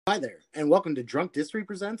Hi there, and welcome to Drunk District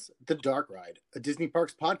Presents The Dark Ride, a Disney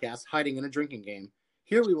Parks podcast hiding in a drinking game.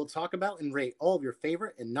 Here we will talk about and rate all of your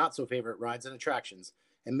favorite and not so favorite rides and attractions,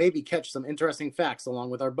 and maybe catch some interesting facts along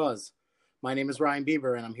with our buzz. My name is Ryan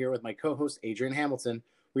Bieber, and I'm here with my co-host Adriane Hamilton.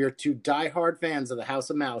 We are two die-hard fans of the House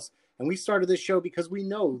of Mouse, and we started this show because we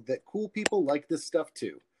know that cool people like this stuff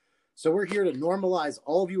too. So we're here to normalize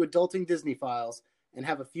all of you adulting Disney files and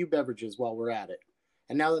have a few beverages while we're at it.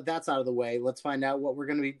 And now that that's out of the way, let's find out what we're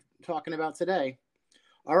going to be talking about today.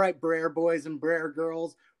 All right, Briar boys and Briar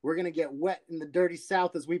girls, we're going to get wet in the dirty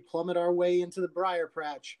South as we plummet our way into the Briar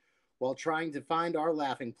Patch while trying to find our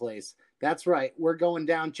laughing place. That's right, we're going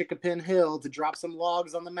down Chickapin Hill to drop some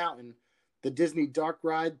logs on the mountain, the Disney Dark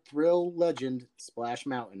Ride thrill legend, Splash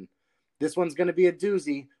Mountain. This one's going to be a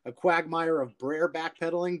doozy, a quagmire of Briar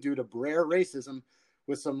backpedaling due to Briar racism,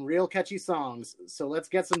 with some real catchy songs. So let's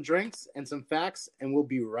get some drinks and some facts, and we'll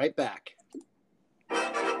be right back.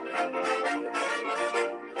 How do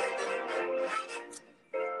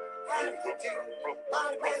you do?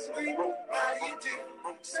 My presently, how do you do?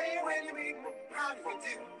 Say it when you meet, how do you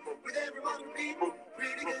do? With everyone be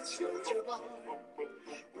pretty good, sure to ball.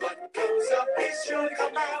 What goes up is sure to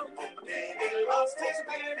come down. Maybe lost is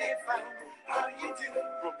where they found. How do you do?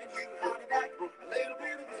 And you how to back a little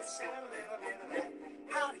bit of this and a little bit of that.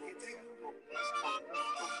 How do you do?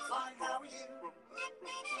 Fine, how are you?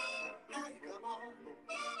 How you come on?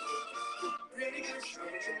 Pretty good, sure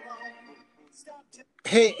to ball.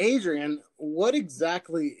 Hey, Adriane, what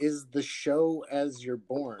exactly is the show as you're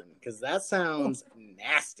born? Because that sounds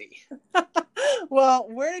nasty. Well,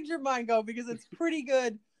 where did your mind go? Because it's pretty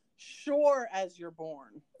good. Sure, as you're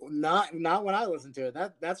born. Not when I listen to it.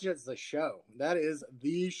 That's just the show. That is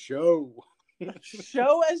the show.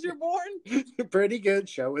 Show as you're born? Pretty good.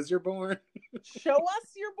 Show as you're born. Show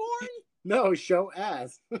us you're born? No, show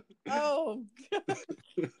as. Oh.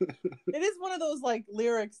 It is one of those like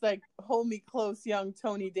lyrics like "Hold me close, young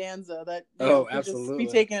Tony Danza" that absolutely just be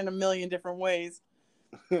taken in a million different ways.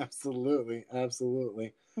 Absolutely.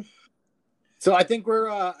 So I think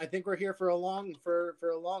we're here for a long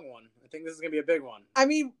one. I think this is gonna be a big one. I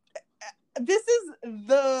mean,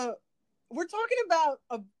 we're talking about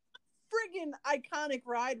a friggin' iconic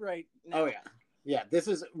ride right now. Oh yeah.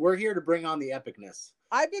 We're here to bring on the epicness.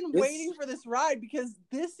 I've been waiting for this ride because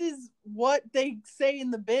this is what they say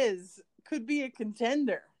in the biz could be a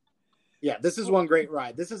contender. Yeah, this is one great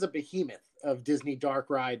ride. This is a behemoth of Disney Dark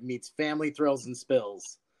Ride meets family thrills and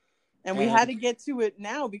spills. And we had to get to it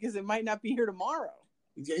now because it might not be here tomorrow.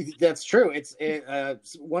 That's true. It's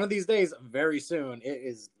one of these days, very soon, it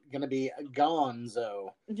is going to be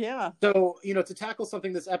gonzo. Yeah. So, to tackle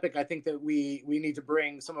something this epic, I think that we need to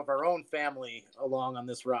bring some of our own family along on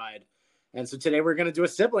this ride. And so today we're going to do a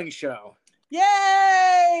sibling show.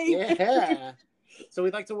 Yay! Yeah. So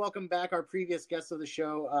we'd like to welcome back our previous guest of the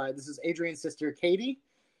show. This is Adriane's sister, Katie.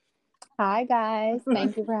 Hi, guys.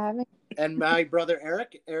 Thank you for having me. And my brother,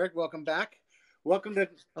 Eric. Eric, welcome back. Welcome to...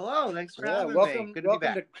 Hello, thanks for having me. Welcome Good to be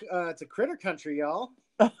back. To Critter Country, y'all.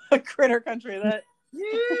 Critter Country. That...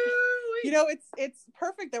 it's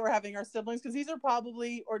perfect that we're having our siblings because these are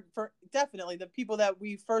probably, definitely, the people that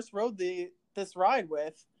we first rode this ride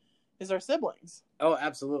with is our siblings. Oh,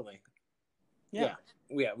 absolutely. Yeah,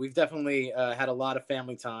 we've definitely had a lot of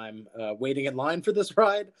family time waiting in line for this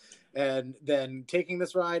ride, and then taking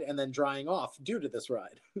this ride, and then drying off due to this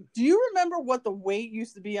ride. Do you remember what the wait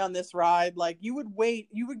used to be on this ride? Like, you would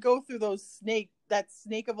go through that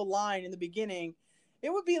snake of a line in the beginning.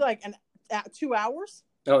 It would be like 2 hours.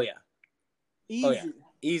 Oh yeah, easy. Oh, yeah.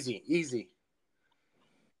 Easy.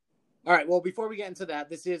 All right. Well, before we get into that,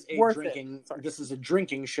 this is a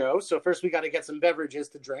drinking show. So first, we got to get some beverages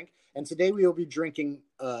to drink, and today we will be drinking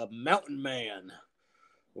Mountain Man.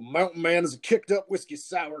 Well, Mountain Man is a kicked up whiskey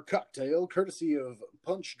sour cocktail, courtesy of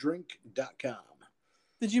punchdrink.com.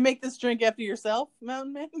 Did you make this drink after yourself,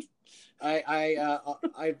 Mountain Man?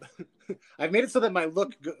 I've made it so that my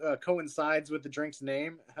look coincides with the drink's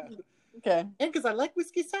name. Okay. And because I like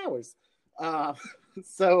whiskey sours.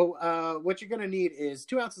 So what you're going to need is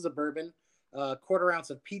 2 ounces of bourbon, a quarter ounce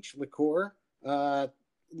of peach liqueur, a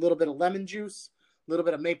little bit of lemon juice, a little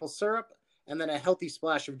bit of maple syrup, and then a healthy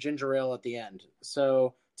splash of ginger ale at the end.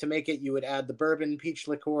 So to make it, you would add the bourbon, peach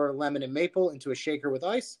liqueur, lemon, and maple into a shaker with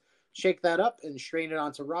ice, shake that up, and strain it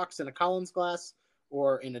onto rocks in a Collins glass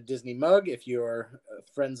or in a Disney mug if you're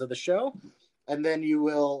friends of the show. And then you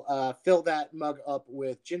will fill that mug up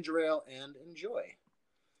with ginger ale and enjoy.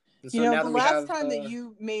 And so the last time that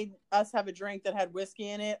you made us have a drink that had whiskey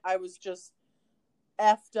in it, I was just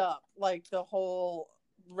effed up. Like the whole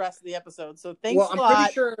rest of the episode. So thanks Well, a I'm lot.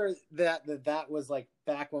 pretty sure that was like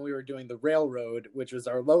back when we were doing the Railroad, which was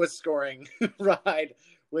our lowest scoring ride,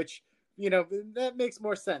 which, that makes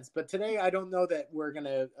more sense. But today I don't know that we're going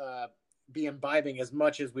to be imbibing as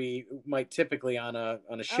much as we might typically on a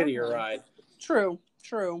shittier ride. True.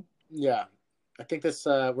 Yeah. I think this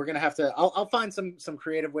we're going to have to I'll find some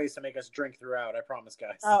creative ways to make us drink throughout, I promise,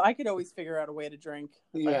 guys. Oh, I could always figure out a way to drink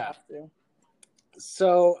if I have to.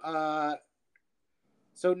 So now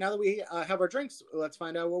that we have our drinks, let's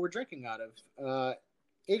find out what we're drinking out of.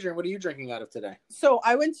 Adriane, what are you drinking out of today? So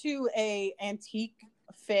I went to a antique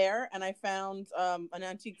fair and I found an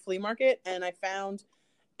antique flea market, and I found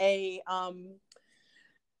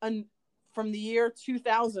from the year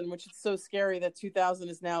 2000, which is so scary that 2000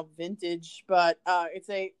 is now vintage, but it's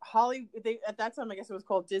a at that time I guess it was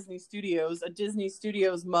called Disney Studios, a Disney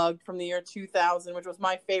Studios mug from the year 2000, which was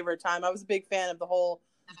my favorite time. I was a big fan of the whole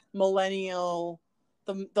millennial.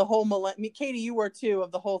 The whole Katie, you were too,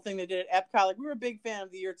 of the whole thing they did at Epcot. Like, we were a big fan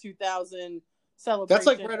of the year 2000 celebration.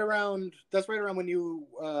 That's right around when you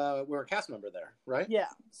were a cast member there, right? Yeah.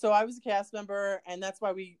 So I was a cast member, and that's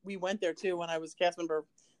why we went there too. When I was a cast member,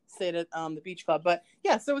 stayed at the beach club. But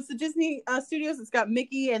yeah, so it's the Disney Studios. It's got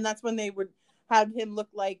Mickey, and that's when they would have him look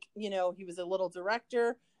like, he was a little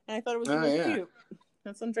director, and I thought it was really cute.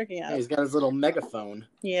 That's what I'm drinking out. Yeah, he's got his little megaphone.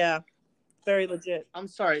 Yeah, very legit. I'm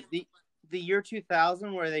sorry, the year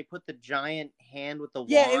 2000 where they put the giant hand with the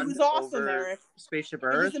wand. Yeah, it was awesome, over Eric. Spaceship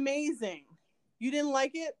Earth. It was amazing. You didn't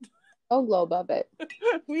like it? Oh, globe of it.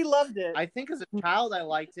 We loved it. I think as a child I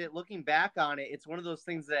liked it. Looking back on it, it's one of those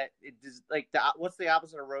things that it is like what's the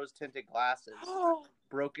opposite of rose tinted glasses?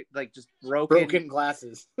 Broken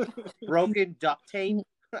glasses. Broken duct tape.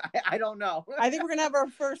 I don't know. I think we're gonna have our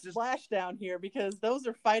first splashdown here, because those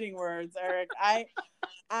are fighting words, Eric. I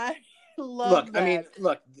love that. I mean,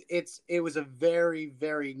 it was a very,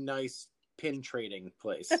 very nice pin trading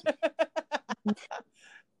place.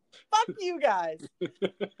 Fuck you guys.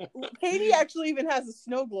 Katie actually even has a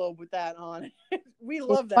snow globe with that on it. We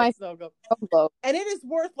love that snow globe. And it is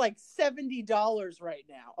worth like $70 right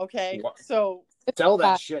now. Okay. What? So sell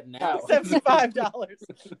that shit now. $75.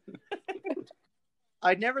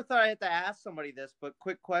 I never thought I had to ask somebody this, but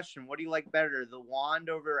quick question. What do you like better? The wand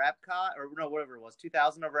over Epcot, or no, whatever it was,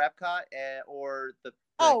 2000 over Epcot, or the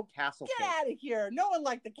castle? Get out of here. No one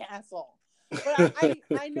liked the castle. But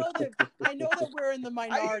I know that we're in the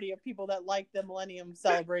minority of people that like the Millennium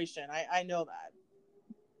Celebration. I know that.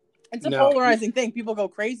 It's a polarizing thing. People go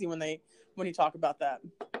crazy when you talk about that.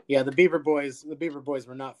 Yeah, the Bieber boys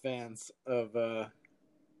were not fans of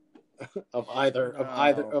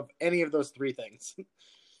any of those three things.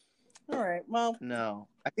 All right. Well, no.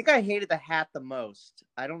 I think I hated the hat the most.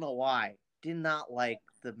 I don't know why. Did not like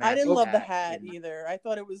the I didn't love the hat either. I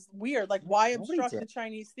thought it was weird. Like, why obstruct the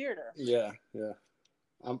Chinese theater? Yeah.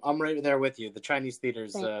 I'm right there with you. The Chinese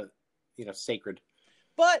theater's sacred.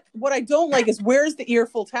 But what I don't like is, where's the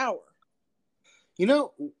Earful Tower?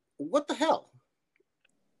 What the hell?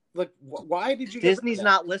 Like, why did you? Disney's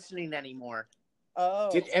not listening anymore.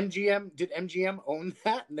 Oh. Did MGM own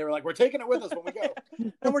that? And they were like, we're taking it with us when we go.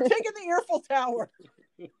 And we're taking the Earful Tower.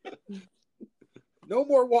 No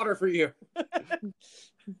more water for you.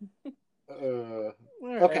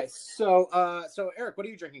 Okay, so Eric, what are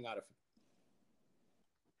you drinking out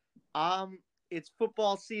of? It's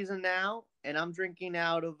football season now, and I'm drinking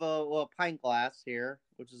out of a pint glass here,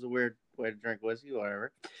 which is a weird way to drink whiskey,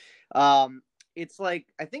 whatever. It's like,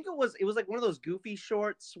 I think it was like one of those goofy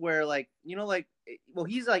shorts where, like,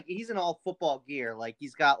 he's in all football gear. Like,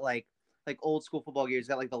 he's got like old school football gear. He's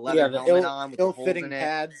got like the leather helmet on with the holes in it.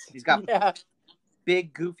 Pads. He's got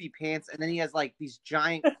big goofy pants, and then he has like these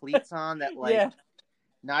giant cleats on that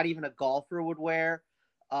not even a golfer would wear.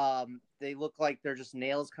 They look like they're just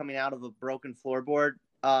nails coming out of a broken floorboard.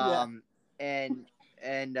 And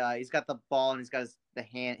he's got the ball, and he's got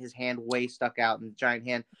his hand way stuck out in the giant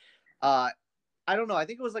hand. I don't know. I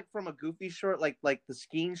think it was like from a goofy short, like the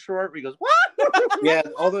skiing short where he goes, "What?" Yeah,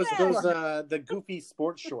 all those the goofy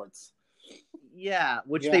sports shorts. Yeah,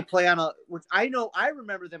 they play on which I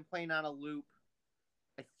remember them playing on a loop.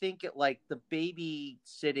 I think at like the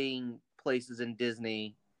babysitting places in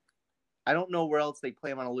Disney. I don't know where else they play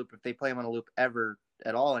them on a loop, if they play them on a loop ever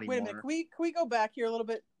at all anymore. Wait a minute, can we go back here a little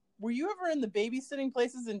bit? Were you ever in the babysitting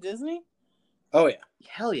places in Disney? Oh yeah,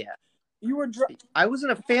 hell yeah. You were. I was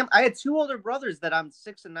in a family. I had two older brothers that I'm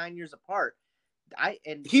 6 and 9 years apart.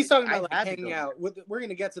 He's talking about like hanging out. We're going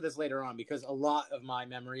to get to this later on, because a lot of my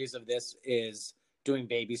memories of this is doing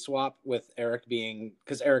baby swap with Eric,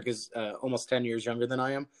 because Eric is almost 10 years younger than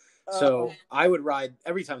I am. So I would ride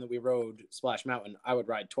every time that we rode Splash Mountain. I would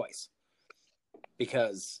ride twice,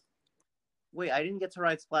 because Wait, I didn't get to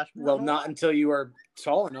ride Splash well, Mountain. not until you were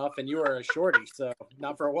tall enough and you were a shorty, so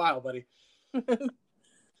not for a while, buddy.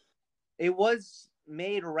 It was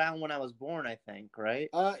made around when I was born, I think, right?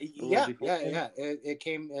 Yeah. It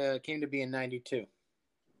came to be in '92.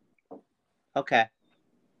 Okay.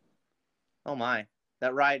 Oh my,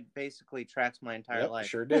 that ride basically tracks my entire life.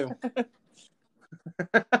 Sure do.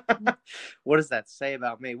 What does that say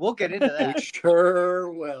about me? We'll get into that. We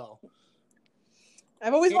sure will.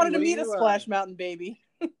 I've always Katie, wanted to what are meet a you, Splash Mountain baby.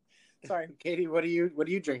 Sorry, Katie. What are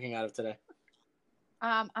you drinking out of today?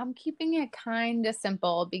 I'm keeping it kind of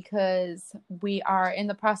simple because we are in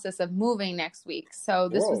the process of moving next week. So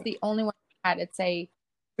this was the only one I had. It's a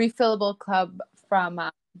refillable club from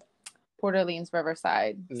Port Orleans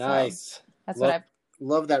Riverside. Nice. So that's what I've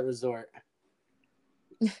love that resort.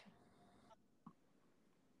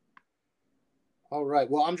 All right.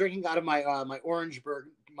 Well, I'm drinking out of my my orange bird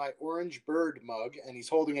mug, and he's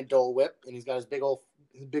holding a Dole Whip, and he's got his big old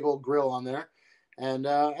grill on there, and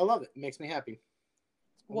I love it. It makes me happy.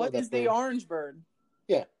 What is the orange bird?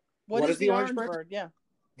 Yeah. What is the orange bird? Yeah.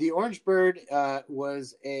 The orange bird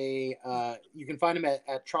was a you can find him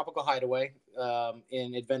at Tropical Hideaway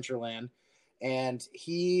in Adventureland, and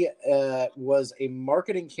he was a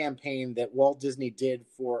marketing campaign that Walt Disney did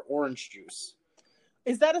for orange juice.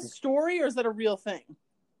 Is that a story or is that a real thing?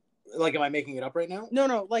 Like, am I making it up right now?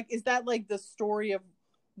 No. Like, is that like the story of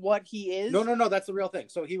what he is? No. That's the real thing.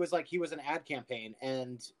 So he was an ad campaign,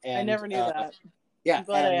 and I never knew that. Yeah, I'm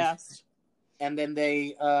glad I asked. And then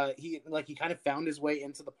he kind of found his way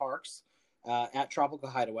into the parks at Tropical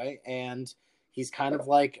Hideaway, and he's kind of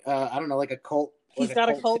like I don't know, like a cult. He's got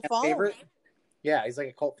a cult following. Favorite. Yeah, he's like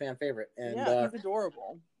a cult fan favorite, and he's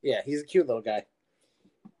adorable. Yeah, he's a cute little guy.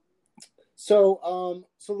 So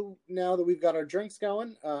now that we've got our drinks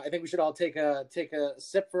going, I think we should all take a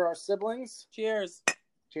sip for our siblings. Cheers.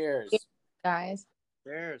 Cheers, guys.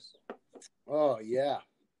 Cheers. Oh yeah.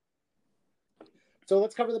 So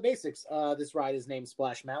let's cover the basics. This ride is named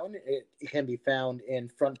Splash Mountain. It can be found in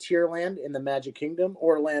Frontierland in the Magic Kingdom,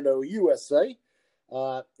 Orlando, USA.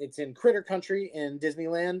 It's in Critter Country in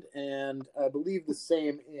Disneyland, and I believe the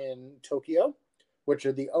same in Tokyo, which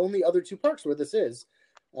are the only other two parks where this is.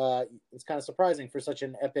 It's kind of surprising for such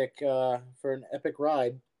an epic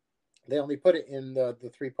ride. They only put it in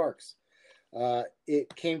the three parks.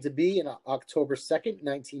 It came to be in October 2nd,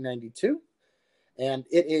 1992. And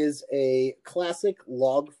it is a classic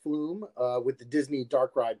log flume with the Disney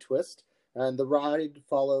dark ride twist. And the ride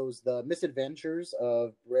follows the misadventures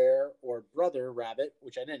of Briar or Brother Rabbit,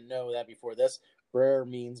 which I didn't know that before this. Briar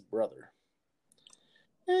means brother.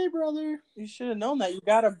 Hey, brother. You should have known that. You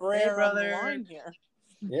got a Briar brother. on the line here.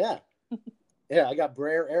 Yeah. Yeah, I got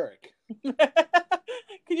Briar Eric.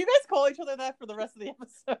 Can you guys call each other that for the rest of the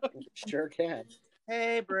episode? Sure can.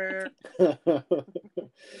 Hey, Briar.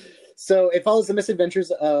 So it follows the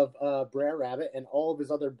misadventures of Briar Rabbit and all of his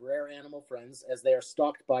other Briar animal friends as they are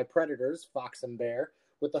stalked by predators, fox and bear,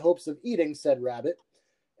 with the hopes of eating said rabbit.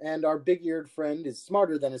 And our big-eared friend is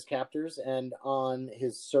smarter than his captors, and on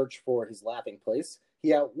his search for his laughing place,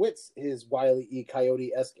 he outwits his Wile E.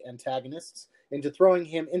 Coyote-esque antagonists into throwing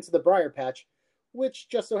him into the Briar Patch, which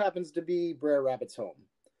just so happens to be Briar Rabbit's home.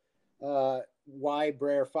 Why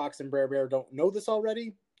Briar Fox and Briar Bear don't know this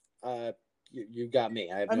already? You got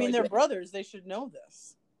me. I mean, they're brothers. They should know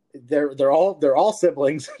this. They're all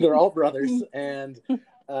siblings. They're all brothers, and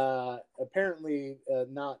apparently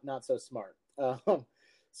not so smart.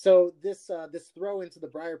 So this throw into the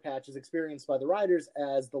Briar Patch is experienced by the riders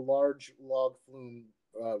as the large log flume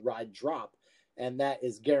ride drop, and that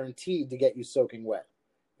is guaranteed to get you soaking wet.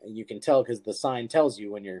 And you can tell because the sign tells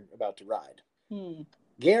you when you're about to ride.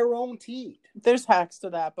 Guaranteed. There's hacks to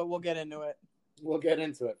that, but we'll get into it. We'll get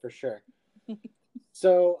into it for sure.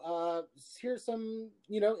 So here's some,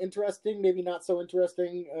 interesting, maybe not so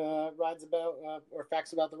interesting rides about or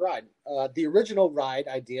facts about the ride. The original ride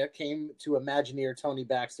idea came to Imagineer Tony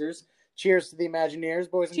Baxter's. Cheers to the Imagineers,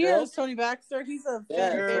 boys and girls. Cheers, Tony Baxter. He's a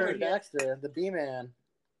favorite. Tony Baxter, the B-Man.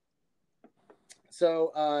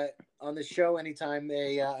 So on this show, anytime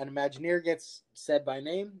an Imagineer gets said by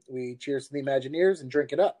name, we cheers to the Imagineers and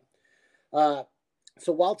drink it up.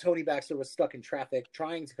 So while Tony Baxter was stuck in traffic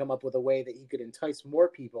trying to come up with a way that he could entice more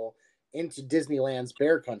people into Disneyland's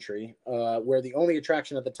Bear Country, where the only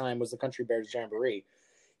attraction at the time was the Country Bears Jamboree,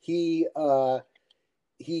 he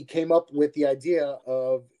came up with the idea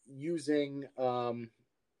of using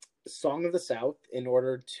Song of the South in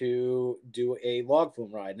order to do a log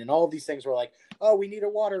flume ride. And all of these things were like, oh, we need a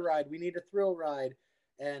water ride, we need a thrill ride,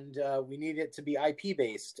 and we need it to be IP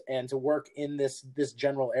based and to work in this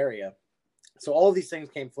general area. So all of these things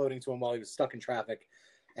came floating to him while he was stuck in traffic,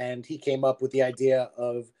 and he came up with the idea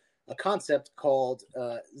of a concept called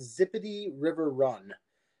Zippity River Run.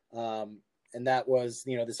 And that was,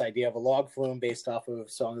 this idea of a log flume based off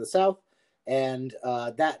of Song of the South. And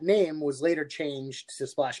that name was later changed to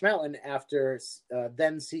Splash Mountain after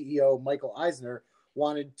then CEO Michael Eisner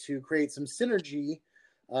wanted to create some synergy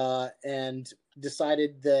and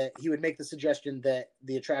decided that he would make the suggestion that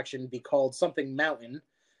the attraction be called something Mountain.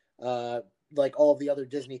 Like all of the other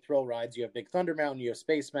Disney thrill rides, you have Big Thunder Mountain, you have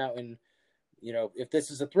Space Mountain. If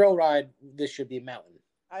this is a thrill ride, this should be a mountain.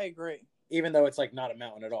 I agree. Even though it's like not a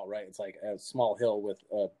mountain at all, right? It's like a small hill with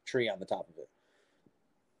a tree on the top of it.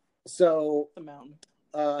 So the mountain.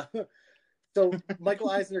 So Michael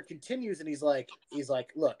Eisner continues, and he's like,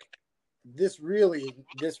 look, this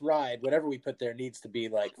ride, whatever we put there, needs to be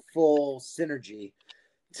like full synergy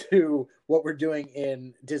to what we're doing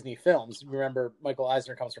in Disney films. Remember, Michael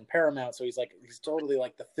Eisner comes from Paramount, so he's totally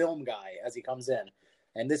like the film guy as he comes in.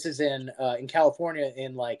 And this is in California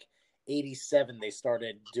in like 87. They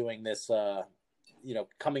started doing this,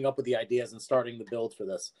 coming up with the ideas and starting the build for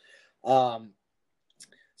this.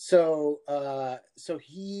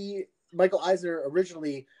 Michael Eisner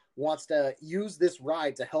originally wants to use this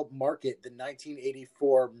ride to help market the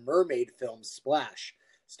 1984 mermaid film Splash,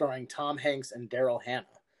 starring Tom Hanks and Daryl Hannah.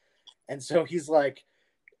 And so he's like,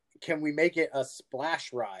 can we make it a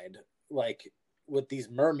splash ride, like with these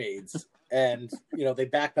mermaids? And, they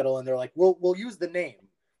backpedal and they're like, we'll use the name.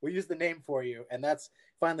 We'll use the name for you. And that's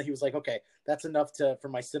finally, he was like, okay, that's enough for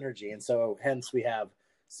my synergy. And so hence we have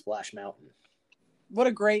Splash Mountain. What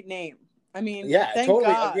a great name. I mean, yeah, thank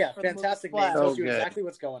totally. God Fantastic name. So Tells you exactly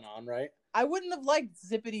what's going on, right? I wouldn't have liked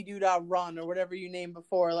Zippity Doo-Dah Run or whatever you named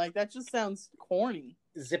before. Like, that just sounds corny.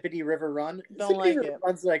 Zippity River Run. Don't Zippity like River it.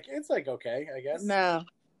 Run's like, it's like okay, I guess. No.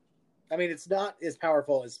 I mean, it's not as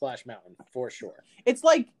powerful as Splash Mountain, for sure. It's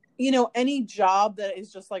like, any job that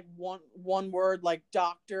is just like one word, like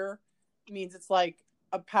doctor, means it's like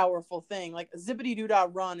a powerful thing. Like Zippity Doo-Dah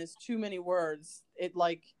Run is too many words. It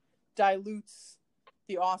like dilutes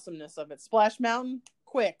the awesomeness of it. Splash Mountain,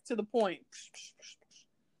 quick, to the point.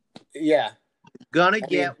 Yeah. Gonna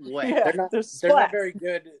get wet. Yeah, they're not very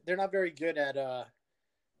good. They're not very good at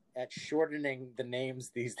shortening the names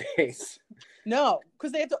these days. No,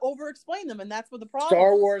 because they have to over-explain them, and that's what the problem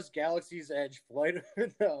Star is. Wars, Galaxy's Edge, Flight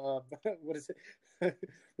of what is it?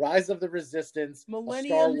 Rise of the Resistance,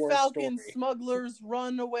 Millennium Falcon story. smugglers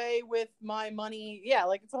run away with my money. Yeah,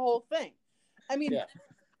 like it's a whole thing. I mean,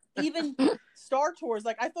 even Star Tours,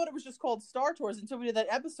 like I thought it was just called Star Tours until we did that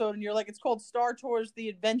episode, and you're like, it's called Star Tours: The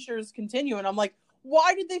Adventures Continue, and I'm like,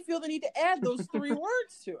 why did they feel the need to add those 3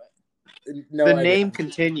 words to it? No, the name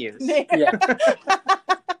continues. Yeah.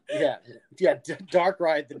 Yeah. Dark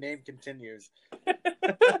Ride. The name continues.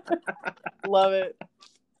 Love it.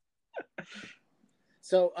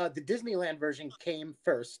 So the Disneyland version came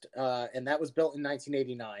first, and that was built in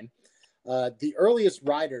 1989. The earliest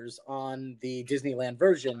riders on the Disneyland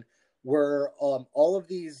version were all of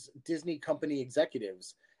these Disney company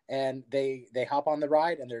executives, and they hop on the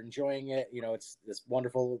ride and they're enjoying it. It's this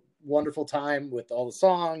wonderful, wonderful time with all the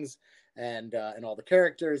songs and all the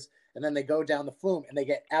characters. And then they go down the flume and they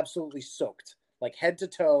get absolutely soaked, like head to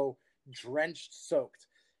toe, drenched, soaked.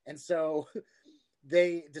 And so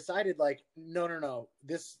they decided like, no,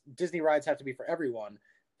 this Disney rides have to be for everyone.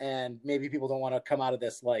 And maybe people don't want to come out of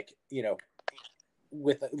this like,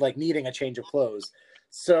 with like needing a change of clothes.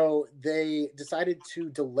 So they decided to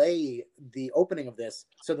delay the opening of this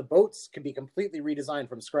so the boats can be completely redesigned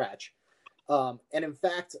from scratch. And in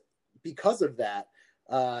fact, because of that,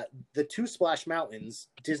 the 2 Splash Mountains,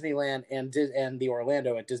 Disneyland and the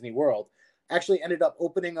Orlando at Disney World, actually ended up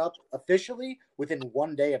opening up officially within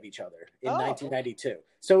 1 day of each other in 1992.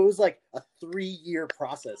 So it was like a 3-year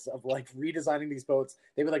process of like redesigning these boats.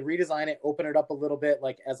 They would like redesign it, open it up a little bit,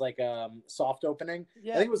 like as like soft opening.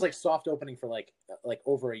 Yeah. I think it was like soft opening for like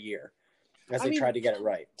over a year as they tried to get it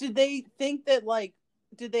right. Did they think that like,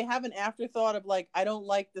 did they have an afterthought of like, I don't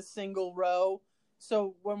like the single row,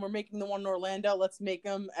 so when we're making the one in Orlando, let's make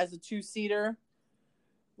them as a 2-seater?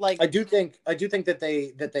 Like, I do think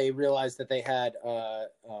that they realized that they had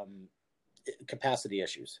capacity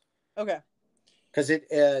issues. Okay. Because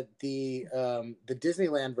the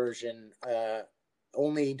Disneyland version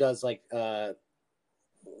only does like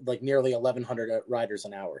nearly 1,100 riders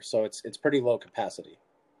an hour, so it's pretty low capacity.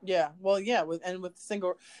 Yeah, well, yeah, with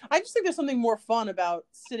single, I just think there's something more fun about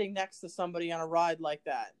sitting next to somebody on a ride like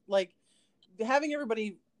that. Like having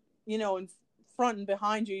everybody, in front and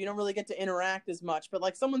behind you, you don't really get to interact as much. But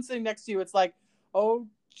like someone sitting next to you, it's like, oh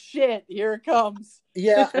shit, here it comes.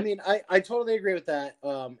 Yeah, I mean, I totally agree with that.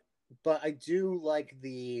 but I do like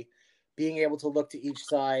the being able to look to each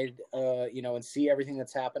side, and see everything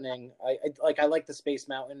that's happening. I like the Space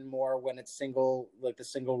Mountain more when it's single, like the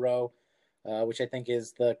single row, which I think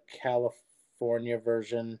is the California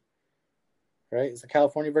version. Right? Is the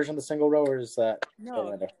California version the single row, or is that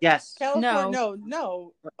Orlando? Yes. California,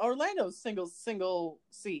 no. Orlando's single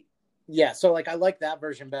seat. Yeah, so I like that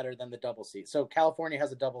version better than the double seat. So California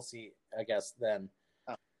has a double seat, I guess, then.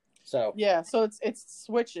 So yeah, so it's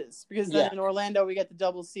switches, because then in Orlando we get the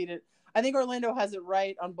double seated. I think Orlando has it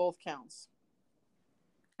right on both counts.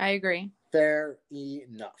 I agree. Fair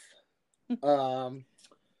enough.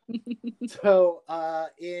 So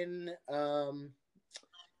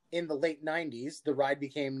in the late 90s, the ride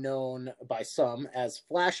became known by some as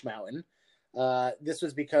Flash Mountain. This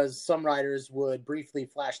was because some riders would briefly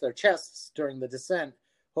flash their chests during the descent,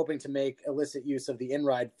 hoping to make illicit use of the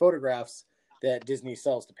in-ride photographs that Disney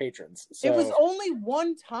sells to patrons. So, it was only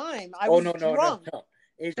one time. I was drunk. No.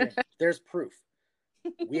 Adriane, there's proof.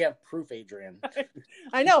 We have proof, Adriane.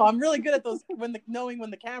 I know. I'm really good at those knowing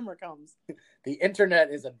when the camera comes. The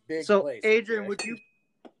internet is a big place. Adriane, would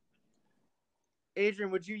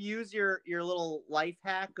you use your little life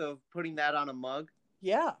hack of putting that on a mug?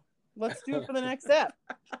 Yeah. Let's do it for the next step.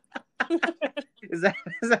 Is that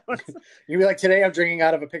what you'd be like, today I'm drinking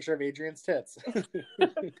out of a picture of Adriane's tits.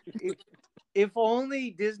 If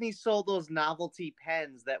only Disney sold those novelty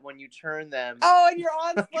pens that when you turn them... Oh, and you're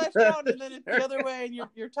on Splash Mountain, and then it's the other way, and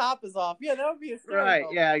your top is off. Yeah, that would be a story. Right,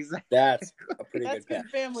 yeah, exactly. That's a pretty good pen.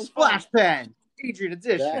 family Splash fun. pen. Adriane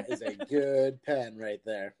edition. That is a good pen right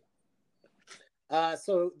there.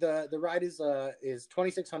 So the ride is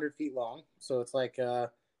 2,600 feet long. So it's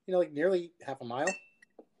nearly half a mile.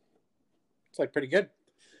 It's pretty good.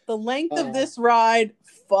 The length of this ride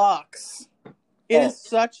fucks. It is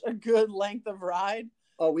such a good length of ride.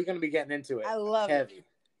 Oh, we're going to be getting into it. I love heavy. it.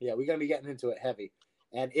 Yeah, we're going to be getting into it heavy.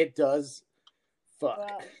 And it does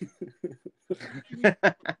fuck. Yeah.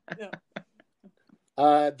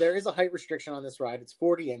 There is a height restriction on this ride. It's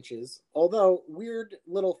 40 inches. Although, weird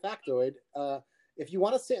little factoid, if you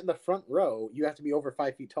want to sit in the front row, you have to be over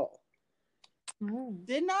 5 feet tall.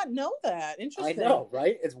 Did not know that. Interesting. I know,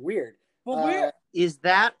 right? It's weird. Well, is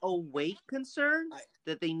that a weight concern?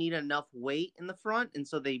 That they need enough weight in the front, and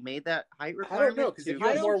so they made that height requirement? I don't know, because if you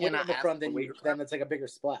have more weight in the front, then it's a bigger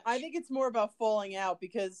splash. I think it's more about falling out,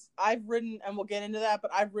 because I've ridden, and we'll get into that, but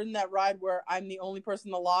I've ridden that ride where I'm the only person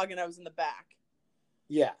in the log and I was in the back.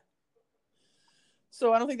 Yeah.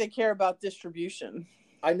 So I don't think they care about distribution.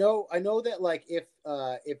 I know that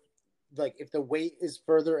if the weight is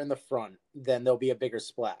further in the front, then there'll be a bigger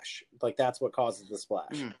splash. That's what causes the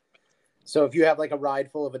splash. Mm. So if you have a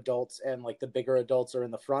ride full of adults and the bigger adults are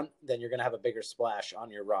in the front, then you're going to have a bigger splash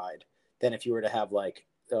on your ride than if you were to have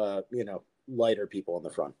lighter people in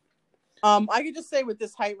the front. I could just say with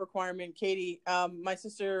this height requirement, Katie, my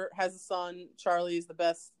sister has a son. Charlie is the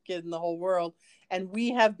best kid in the whole world. And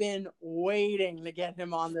we have been waiting to get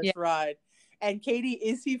him on this ride. And Katie,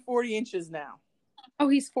 is he 40 inches now? Oh,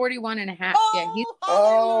 he's 41 and a half.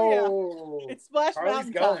 Oh, yeah, it's Splash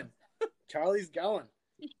Mountain going. Charlie's going.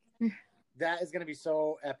 That is going to be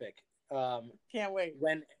so epic. Can't wait.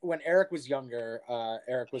 When Eric was younger,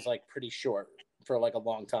 Eric was pretty short for a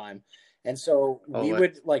long time. And so we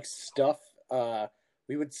would stuff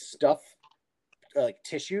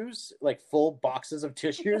tissues, full boxes of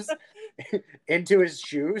tissues into his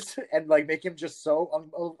shoes and make him just so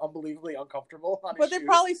unbelievably uncomfortable on his But they shoes.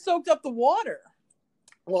 Probably soaked up the water.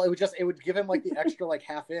 Well, it would give him the extra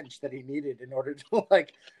half inch that he needed in order to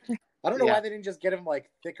I don't know why they didn't just get him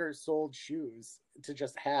thicker soled shoes to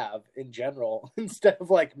just have in general instead of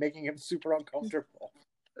making him super uncomfortable.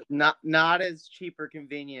 Not as cheap or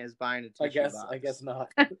convenient as buying a tissue box. I guess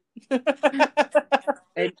not.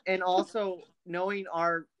 and also knowing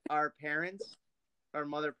our parents, our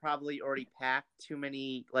mother probably already packed too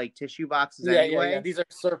many tissue boxes anyway. Yeah. These are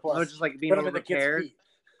surplus. I was just being overprepared.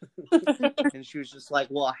 And she was just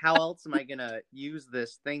well, how else am I gonna use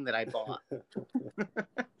this thing that I bought?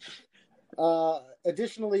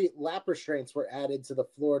 Additionally, lap restraints were added to the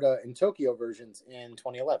Florida and Tokyo versions in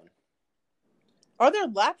 2011. Are there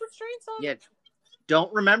lap restraints on? Yeah,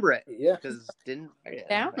 don't remember it. Yeah, because didn't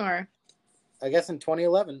down or I guess in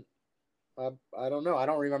 2011. I don't know. I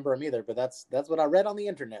don't remember them either, but that's what I read on the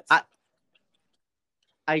internet.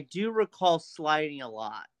 I do recall sliding a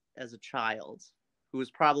lot as a child, who was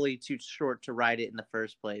probably too short to ride it in the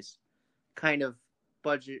first place, kind of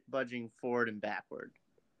budging forward and backward.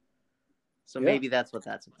 So maybe that's what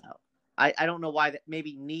that's about. I don't know why.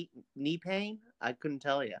 Maybe knee pain? I couldn't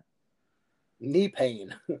tell you. Knee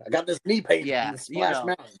pain. I got this knee pain. Yeah, Splash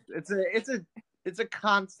Mountain. It's It's a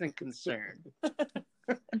constant concern.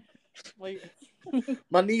 Like,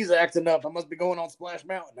 my knees are acting up. I must be going on Splash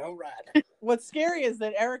Mountain. All right. what's scary is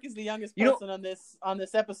that Eric is the youngest person on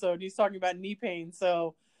this episode. He's talking about knee pain,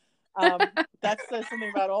 so that says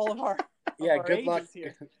something about all of our good luck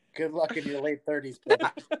here. Good luck in your late 30s, buddy.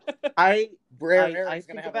 I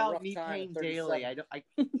think about knee pain daily. I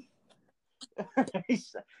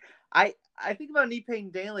think about knee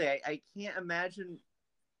pain daily. I can't imagine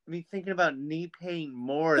me thinking about knee pain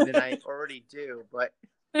more than I already do. But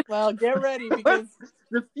well, get ready because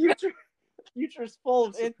the future is full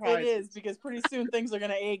of surprises. It is, because pretty soon things are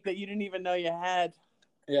going to ache that you didn't even know you had.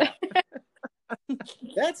 Yeah.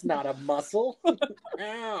 That's not a muscle.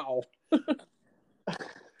 Ow.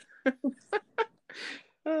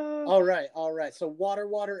 All right. So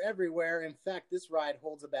water everywhere. In fact, this ride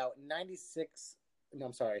holds about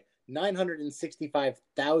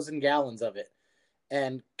 965,000 gallons of it.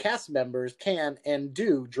 And cast members can and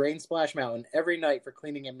do drain Splash Mountain every night for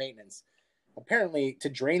cleaning and maintenance. Apparently, to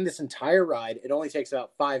drain this entire ride, it only takes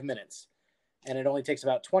about 5 minutes. And it only takes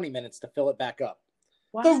about 20 minutes to fill it back up.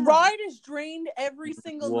 Wow. The ride is drained every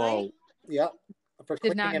single night? Yep. For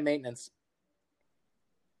cleaning and maintenance.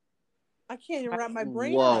 I can't even wrap my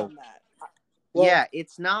brain around that. Well, yeah,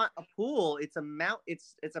 it's not a pool. It's a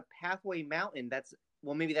it's a pathway mountain.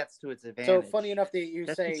 Maybe that's to its advantage. So funny enough that you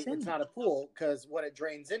say insane. It's not a pool, because what it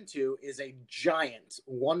drains into is a giant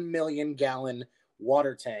 1 million gallon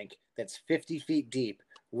water tank that's 50 feet deep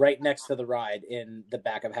right next to the ride in the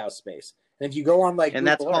back of house space. And if you go on and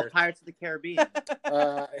that's called Pirates of the Caribbean.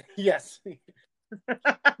 Yes.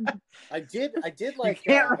 I did like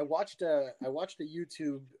I watched a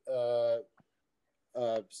YouTube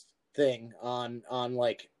thing on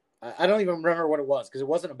like, I don't even remember what it was, because it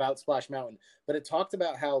wasn't about Splash Mountain, but it talked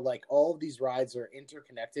about how like all of these rides are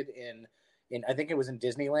interconnected in I think it was in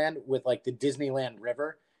Disneyland with like the Disneyland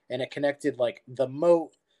River, and it connected like the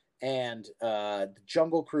Moat and the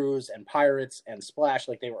Jungle Cruise and Pirates and Splash,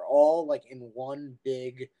 like they were all like in one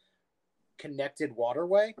big connected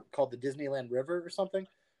waterway called the Disneyland River or something.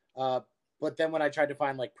 But then when I tried to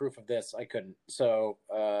find like proof of this, I couldn't. So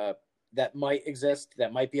that might exist.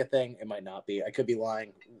 That might be a thing. It might not be. I could be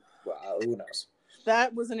lying. Who knows?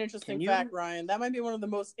 That was an interesting fact, Ryan. That might be one of the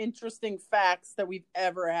most interesting facts that we've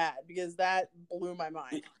ever had, because that blew my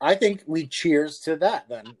mind. I think we cheers to that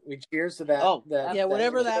then. We cheers to that. Oh, yeah,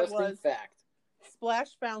 whatever that was. Fact. Splash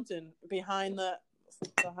fountain behind the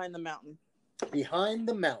mountain. Behind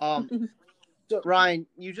the mountain. So, Ryan,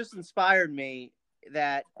 you just inspired me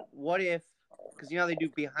that what if, because you know they do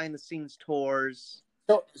behind the scenes tours.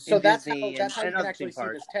 So that's how you can actually see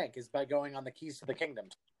this tank, is by going on the Keys to the Kingdom.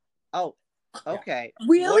 Oh, okay. Yeah.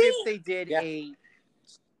 Really? What if they did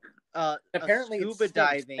apparently a scuba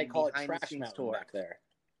diving they call it behind Trash the scenes Mountain tour back there?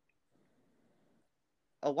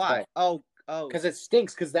 Oh, why? Oh, because it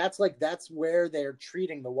stinks. Because that's where they're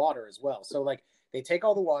treating the water as well. So like they take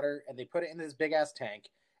all the water and they put it in this big ass tank,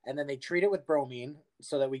 and then they treat it with bromine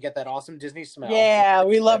so that we get that awesome Disney smell. Yeah,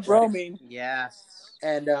 we love bromine. Right. Yes.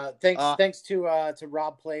 And thanks to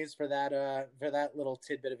Rob Plays for that little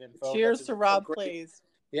tidbit of info. Cheers to Rob Plays.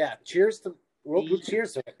 Yeah, cheers to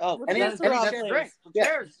cheers to it. Oh, cheers to Rob Plays. Yeah.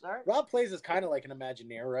 Cheers. Right. Rob Plays is kind of like an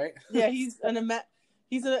Imagineer, right? Yeah, he's an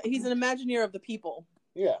Imagineer of the people.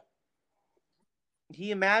 Yeah.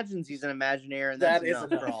 He imagines he's an Imagineer, and that that's is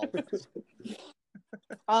enough for all of us.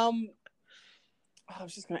 I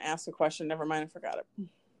was just going to ask a question. Never mind, I forgot it.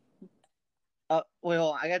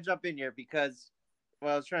 Well, I got to jump in here, because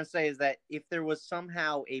what I was trying to say is that if there was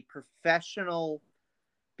somehow a professional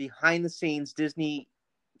behind-the-scenes Disney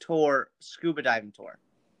tour, scuba diving tour.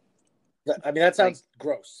 I mean, that sounds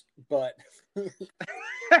gross, but... I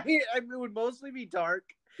mean, it would mostly be dark.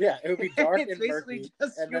 Yeah, it would be dark and basically murky.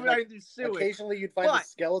 Just and scuba then, diving through sewage. Occasionally you'd find the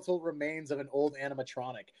skeletal remains of an old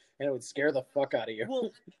animatronic, and it would scare the fuck out of you.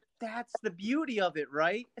 Well, that's the beauty of it,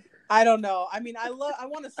 right? I don't know. I mean, I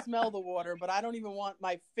want to smell the water, but I don't even want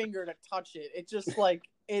my finger to touch it. It just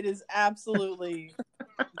it is absolutely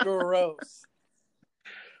gross.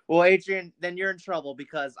 Well, Adrian, then you're in trouble,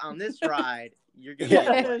 because on this ride, you're going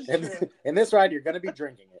to in this ride, you're going to be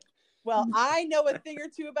drinking it. Well, I know a thing or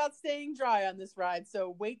two about staying dry on this ride,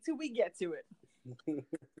 so wait till we get to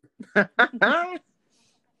it.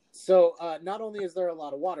 So, not only is there a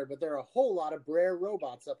lot of water, but there are a whole lot of Briar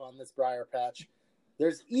robots up on this Briar Patch.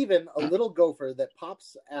 There's even a little gopher that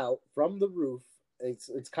pops out from the roof. It's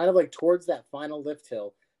kind of like towards that final lift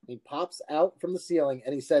hill. He pops out from the ceiling,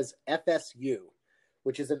 and he says FSU,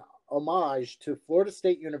 which is an homage to Florida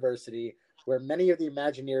State University, where many of the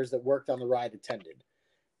Imagineers that worked on the ride attended.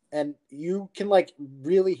 And you can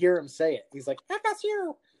really hear him say it. He's like,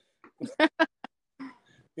 FSU.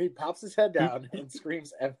 He pops his head down and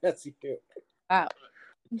screams FSU. Wow.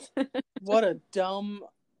 What a dumb,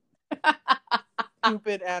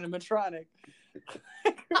 stupid animatronic.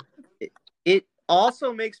 It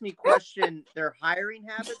also makes me question their hiring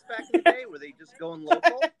habits back in the day. Were they just going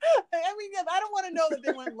local? I mean, I don't want to know that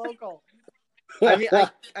they went local. I mean,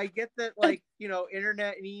 I get that, like, you know,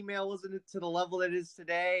 internet and email wasn't to the level that it is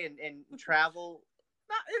today, and travel.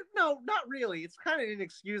 Not really. It's kind of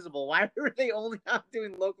inexcusable. Why were they only not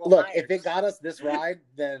doing local Look, hires? if it got us this ride,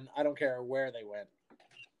 then I don't care where they went.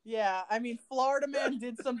 Yeah, I mean, Florida Man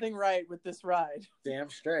did something right with this ride. Damn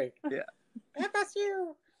straight. Yeah.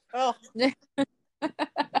 FSU. Oh.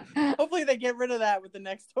 Hopefully they get rid of that with the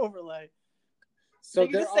next overlay. So they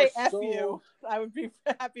can there just say are F you. I would be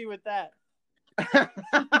happy with that.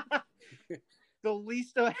 The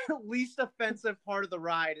least offensive part of the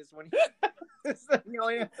ride is when it's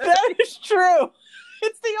That is true.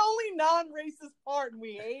 It's the only non-racist part, and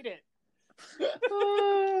we hate it.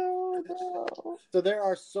 Oh, no. So there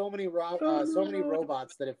are so many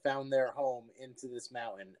robots that have found their home into this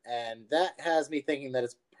mountain, and that has me thinking that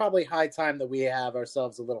it's probably high time that we have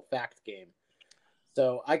ourselves a little fact game.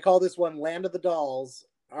 So I call this one Land of the Dolls.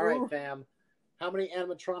 All right, fam. How many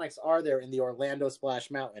animatronics are there in the Orlando Splash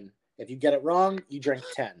Mountain? If you get it wrong, you drink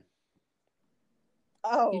 10.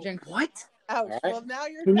 Oh, You drink what? Ouch. Right. Well, now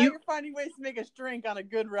you're finding ways to make us drink on a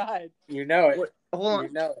good ride. You know it. Hold on.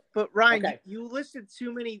 You know it. But Ryan, Okay. you listed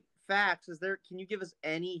too many facts. Can you give us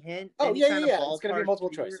any hint? Oh, any yeah. kind of It's going to be ballpark multiple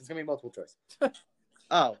figure? choice. It's going to be multiple choice.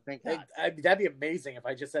 Oh, thank God. That'd be amazing if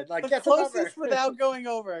I just said, like, The guess the number. closest without going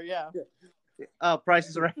over, yeah. Oh, Price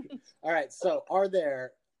is Right. All right, so are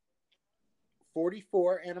there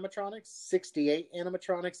 44 animatronics, 68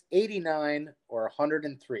 animatronics, 89, or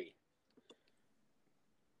 103?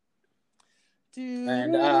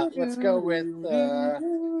 And let's go with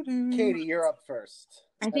Katie. You're up first.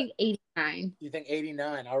 I think 89. You think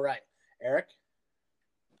 89? All right, Eric.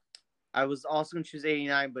 I was also going to choose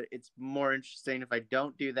 89, but it's more interesting if I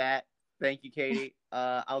don't do that. Thank you, Katie.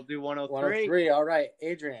 I'll do 103. 103. All right,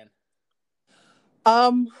 Adriane.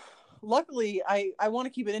 Luckily, I want to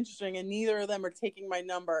keep it interesting, and neither of them are taking my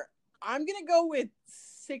number. I'm gonna go with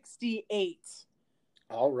 68.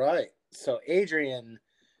 All right. So, Adriane,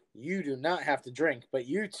 you do not have to drink, but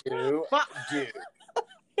you two do.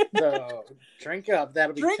 So, drink up.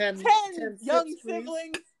 That'll be Drink 10 young sips, please.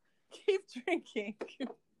 siblings. Keep drinking.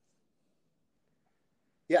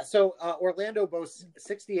 Yeah, so Orlando boasts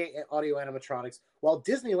 68 audio animatronics, while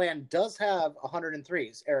Disneyland does have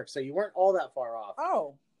 103s, Eric, so you weren't all that far off.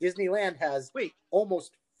 Oh. Disneyland has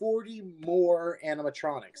almost 40 more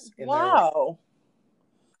animatronics. Wow.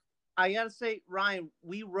 I got to say, Ryan,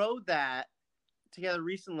 we rode that together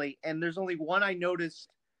recently, and there's only one I noticed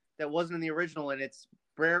that wasn't in the original, and it's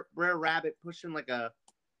Brer Rabbit pushing like a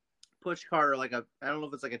push cart or like I don't know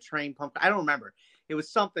if it's like a train pump. I don't remember. It was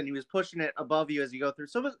something. He was pushing it above you as you go through.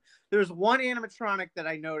 So there's one animatronic that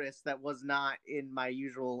I noticed that was not in my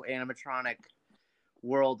usual animatronic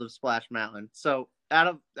world of Splash Mountain. So out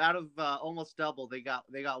of almost double, they got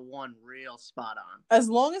one real spot on. As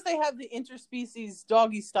long as they have the interspecies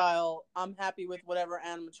doggy style, I'm happy with whatever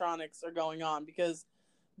animatronics are going on, because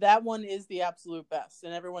that one is the absolute best,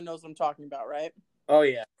 and everyone knows what I'm talking about, right? Oh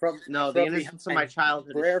yeah, the innocence of my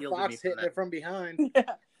childhood. Brer Fox hitting it from behind.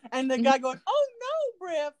 Yeah, and the guy going, "Oh no,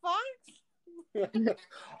 Brer Fox!"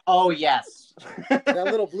 Oh yes, that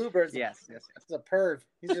little bluebird's yes. It's a perv.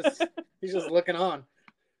 He's just looking on.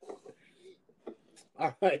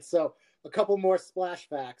 All right, so a couple more Splash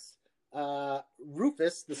facts.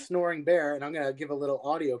 Rufus, the snoring bear, and I'm gonna give a little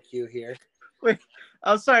audio cue here. Wait,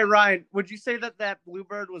 I'm sorry, Ryan. Would you say that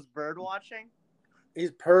bluebird was bird watching?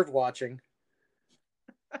 He's perv watching.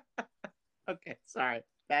 Okay, sorry.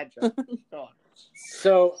 Bad joke. Go on.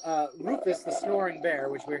 So, Rufus, the snoring bear,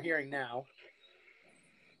 which we're hearing now,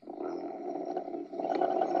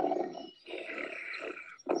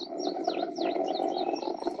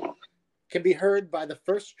 can be heard by the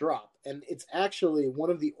first drop, and it's actually one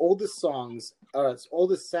of the oldest sounds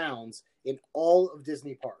in all of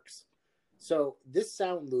Disney parks. So, this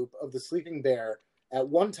sound loop of the sleeping bear at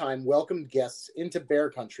one time welcomed guests into bear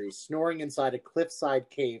country, snoring inside a cliffside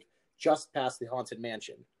cave just past the Haunted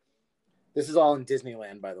Mansion. This is all in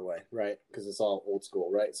Disneyland, by the way, right? Because it's all old school,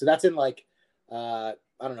 right? So that's in like I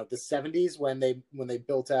don't know, the 70s when they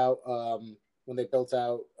built out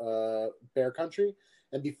Bear Country,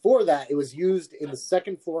 and before that, it was used in the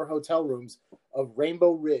second floor hotel rooms of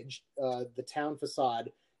Rainbow Ridge, the town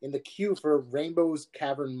facade, in the queue for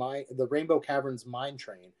the Rainbow Caverns mine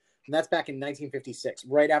train, and that's back in 1956,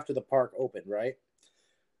 right after the park opened, right?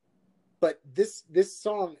 But this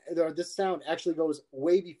song or this sound actually goes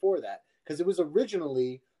way before that, because it was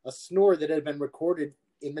originally a snore that had been recorded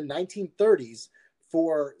in the 1930s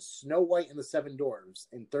for Snow White and the Seven Dwarfs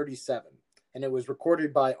in 1937. And it was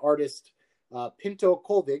recorded by artist Pinto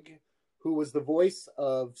Colvig, who was the voice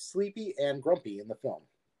of Sleepy and Grumpy in the film.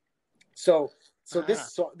 So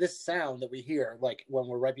this sound that we hear, like when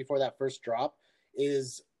we're right before that first drop,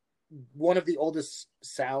 is one of the oldest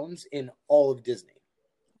sounds in all of Disney.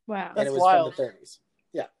 Wow. And it was wild. from the 30s.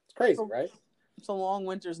 Yeah, it's crazy, right? It's a long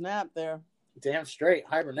winter's nap there. Damn straight.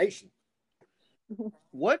 Hibernation.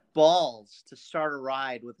 What balls to start a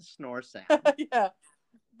ride with a snore sound. Yeah.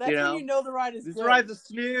 That's when you know the ride is this good. ride's a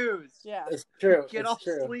snooze. Yeah. It's true. Get all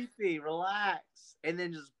sleepy, relax, and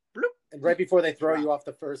then just bloop. And right before they throw you off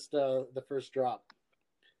the first drop.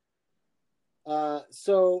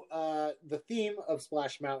 So the theme of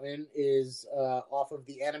Splash Mountain is off of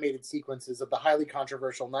the animated sequences of the highly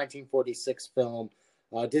controversial 1946 film,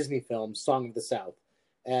 Disney film, Song of the South.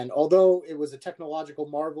 And although it was a technological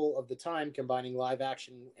marvel of the time, combining live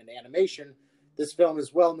action and animation, this film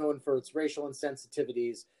is well known for its racial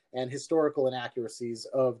insensitivities and historical inaccuracies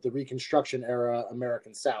of the Reconstruction era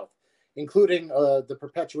American South, including the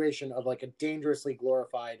perpetuation of like a dangerously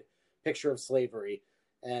glorified picture of slavery,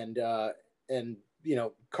 and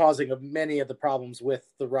causing of many of the problems with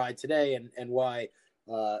the ride today, and why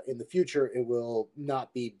in the future it will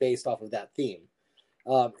not be based off of that theme.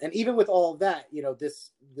 And even with all of that,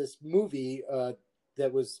 this movie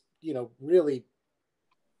that was really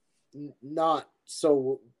not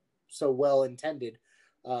so well intended,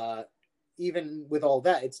 even with all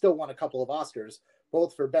that, it still won a couple of Oscars,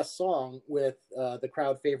 both for Best Song with the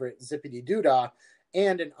crowd favorite Zippity Doodah,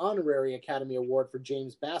 and an honorary Academy Award for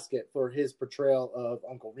James Baskett for his portrayal of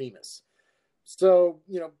Uncle Remus. So,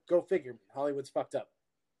 go figure. Hollywood's fucked up.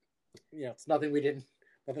 It's nothing we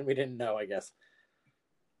didn't know, I guess.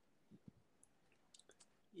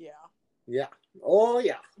 Yeah. Yeah. Oh,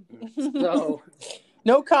 yeah. So...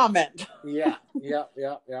 No comment. Yeah.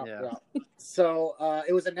 So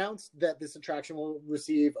it was announced that this attraction will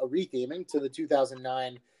receive a retheming to the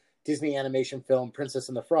 2009 Disney animation film Princess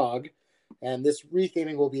and the Frog. And this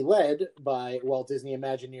retheming will be led by Walt Disney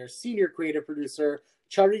Imagineers senior creative producer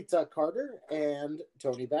Charita Carter, and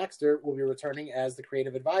Tony Baxter will be returning as the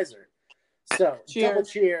creative advisor. So, double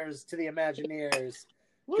cheers to the Imagineers.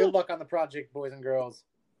 Woo. Good luck on the project, boys and girls.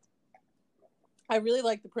 I really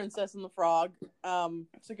like The Princess and the Frog.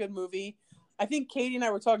 It's a good movie. I think Katie and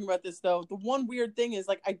I were talking about this, though. The one weird thing is,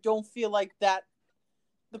 I don't feel like that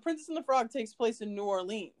The Princess and the Frog takes place in New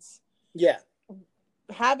Orleans. Yeah.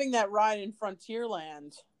 Having that ride in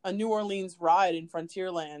Frontierland, a New Orleans ride in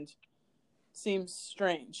Frontierland, seems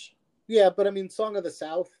strange. Yeah, but I mean, Song of the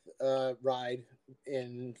South ride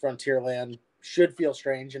in Frontierland should feel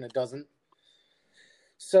strange, and it doesn't.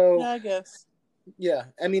 So Yeah, I guess. Yeah,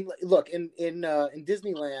 I mean, look, in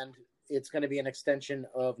Disneyland, it's going to be an extension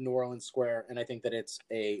of New Orleans Square, and I think that it's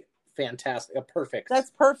perfect. That's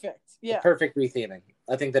perfect. Yeah, perfect retheming.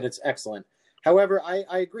 I think that it's excellent. However, I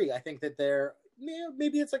agree. I think that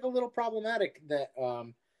maybe it's like a little problematic that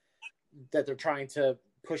that they're trying to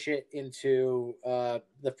push it into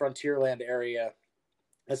the Frontierland area,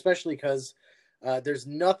 especially because there's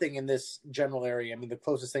nothing in this general area. I mean, the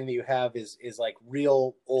closest thing that you have is like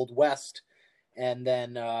real Old West. And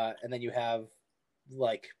then you have,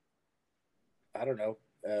 like, I don't know,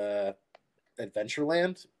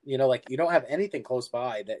 Adventureland. You don't have anything close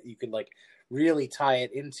by that you could like really tie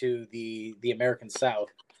it into the American South.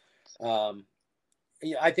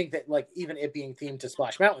 I think that like even it being themed to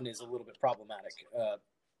Splash Mountain is a little bit problematic.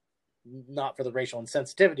 Not for the racial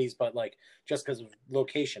insensitivities, but like just because of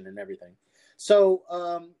location and everything. So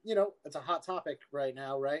it's a hot topic right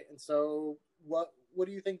now, right? And so what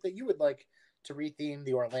do you think that you would like to retheme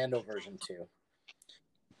the Orlando version to?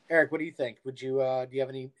 Eric, what do you think? Would you do you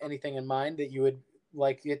have anything in mind that you would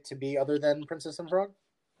like it to be other than Princess and Frog?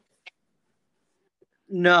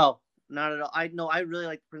 No, not at all. I really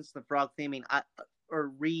like Princess and the Frog theming,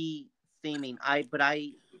 re-theming.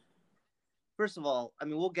 First of all, I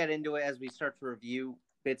mean, we'll get into it as we start to review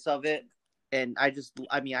bits of it, and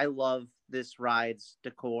I love this ride's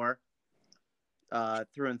decor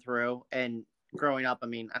through and through. And growing up, I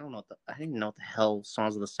mean, I didn't know what the hell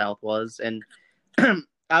Songs of the South was, and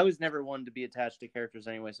I was never one to be attached to characters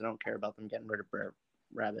anyway, so I don't care about them getting rid of Brer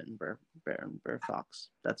Rabbit and Bear Fox.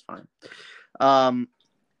 That's fine.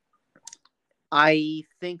 I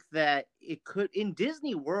think that it could in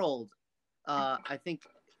Disney World. I think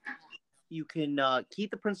you can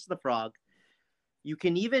keep the Princess of the Frog. You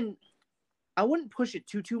can even, I wouldn't push it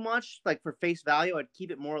too much. Like for face value, I'd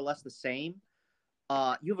keep it more or less the same.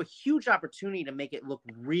 You have a huge opportunity to make it look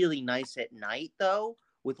really nice at night, though,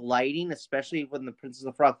 with lighting, especially when the Princess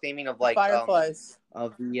of the Frog theming of like fireflies.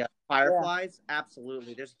 Of the fireflies. Yeah.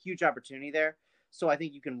 Absolutely, there's a huge opportunity there. So I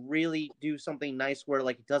think you can really do something nice where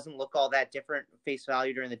like it doesn't look all that different face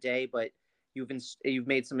value during the day, but you've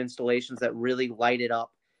made some installations that really light it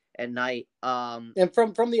up at night. And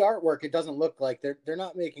from the artwork, it doesn't look like they're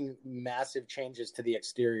not making massive changes to the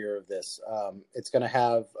exterior of this. It's going to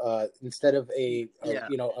have instead of a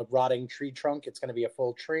rotting tree trunk, it's going to be a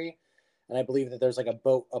full tree, and I believe that there's like a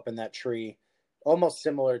boat up in that tree, almost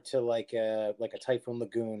similar to like a Typhoon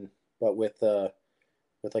Lagoon, but with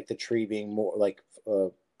like the tree being more like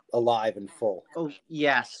alive and full. Oh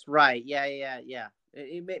yes, right, yeah.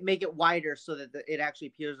 Make it wider so that it actually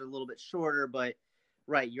appears a little bit shorter, but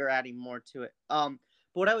right, you're adding more to it. But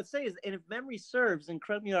what I would say is, and if memory serves, and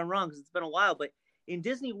correct me if I'm wrong because it's been a while, but in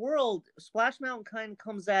Disney World, Splash Mountain kind of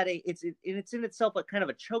comes at it's in itself like kind of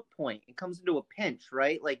a choke point. It comes into a pinch,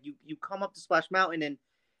 right? Like you come up to Splash Mountain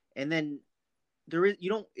and then there is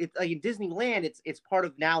it's like in Disneyland, it's part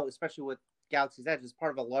of now, especially with Galaxy's Edge, it's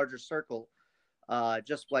part of a larger circle,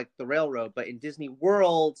 just like the railroad. But in Disney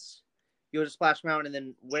World, you go to Splash Mountain, and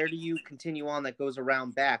then where do you continue on that goes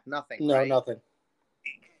around back? Nothing. No, right? Nothing.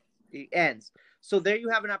 It ends. So there you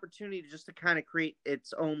have an opportunity to kind of create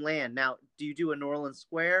its own land. Now, do you do a New Orleans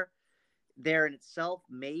Square there in itself?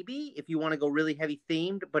 Maybe, if you want to go really heavy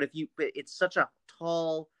themed, but it's such a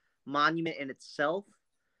tall monument in itself,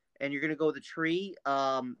 and you're going to go with the tree,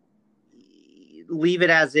 leave it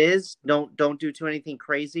as is. Don't do anything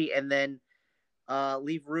crazy, and then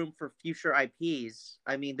leave room for future IPs.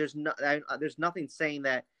 I mean, there's nothing saying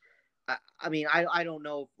that. I mean, I don't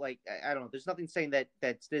know. Like, I don't know. There's nothing saying that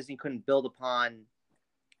Disney couldn't build upon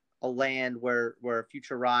a land where a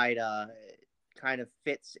future ride kind of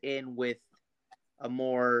fits in with a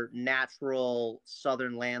more natural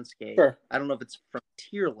southern landscape. Sure. I don't know if it's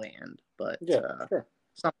Frontierland, but sure.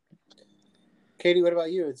 Something. Katie, what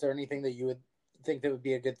about you? Is there anything that you would think that would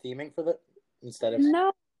be a good theming for that instead of?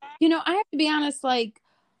 No, I have to be honest. Like,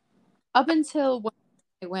 up until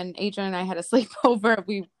when Adriane and I had a sleepover,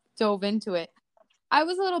 we dove into it. I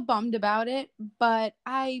was a little bummed about it, but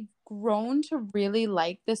I've grown to really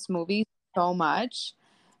like this movie so much,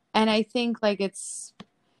 and I think like it's,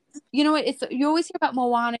 you always hear about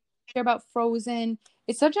Moana, you hear about Frozen.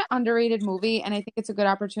 It's such an underrated movie, and I think it's a good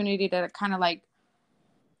opportunity to kind of like,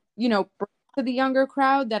 bring to the younger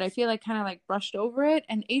crowd that I feel like kind of like brushed over it.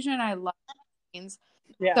 And Adriane and I love Orleans,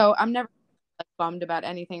 so I'm never like bummed about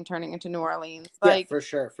anything turning into New Orleans. Like, for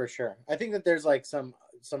sure. I think that there's like some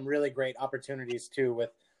really great opportunities too,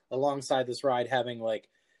 with alongside this ride having like,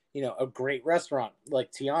 a great restaurant.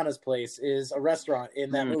 Like Tiana's place is a restaurant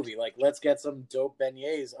in that movie. Like, let's get some dope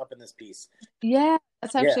beignets up in this piece. Yeah,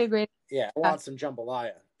 that's actually a great. Yeah, I want some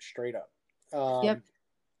jambalaya straight up. Yep.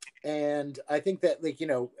 And I think that like,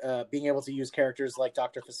 being able to use characters like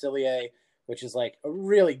Dr. Facilier, which is like a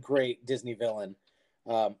really great Disney villain.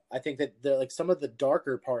 I think that like some of the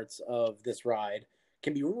darker parts of this ride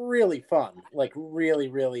can be really fun, like really,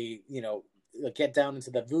 really, get down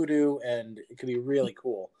into the voodoo, and it could be really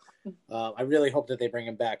cool. I really hope that they bring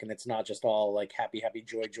him back, and it's not just all like happy,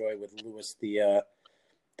 joy with Louis the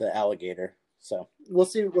alligator. So we'll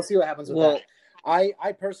see what happens with that.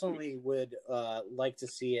 I personally would like to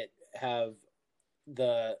see it have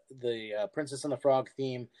the Princess and the Frog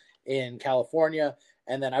theme in California,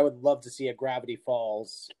 and then I would love to see a Gravity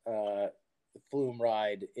Falls flume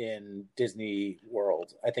ride in Disney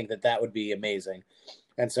World. I think that would be amazing.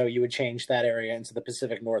 And so you would change that area into the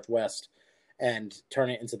Pacific Northwest and turn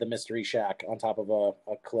it into the Mystery Shack on top of a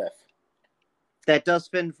cliff. That does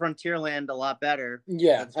fit in Frontierland a lot better.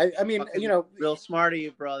 Yeah, I mean, real smart of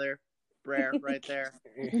you, brother. Briar, right there.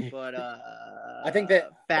 But I think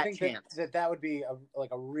that that would be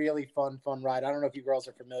a really fun ride. I don't know if you girls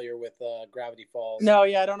are familiar with Gravity Falls. No,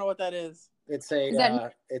 I don't know what that is. It's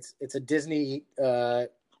it's a Disney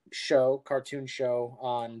cartoon show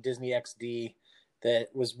on Disney XD that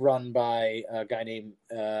was run by a guy named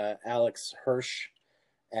Alex Hirsch,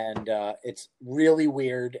 and it's really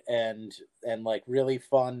weird and like really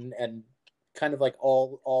fun and kind of like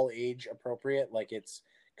all age appropriate. Like, it's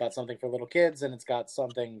got something for little kids and it's got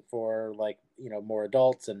something for like, more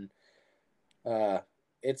adults, and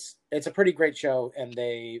it's a pretty great show, and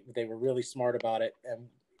they were really smart about it, and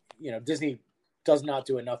Disney does not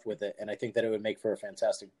do enough with it, and I think that it would make for a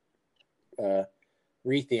fantastic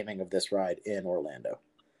retheming of this ride in Orlando.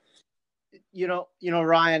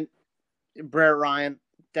 Ryan, Briar Ryan,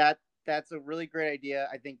 that's a really great idea.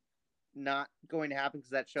 I think not going to happen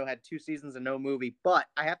because that show had 2 seasons and no movie, but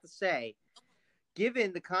I have to say,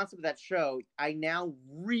 given the concept of that show, I now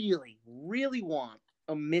really, really want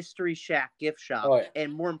a Mystery Shack gift shop. Oh, yeah.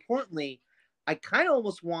 And more importantly, I kind of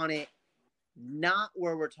almost want it not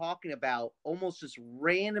where we're talking about, almost just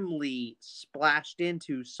randomly splashed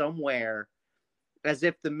into somewhere, as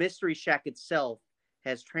if the Mystery Shack itself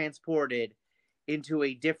has transported into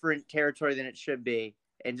a different territory than it should be.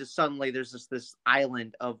 And just suddenly there's just this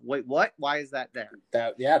island of, wait, what? Why is that there?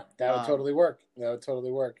 That would totally work. That would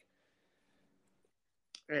totally work.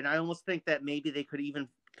 And I almost think that maybe they could even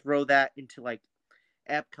throw that into like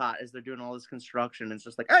Epcot as they're doing all this construction. It's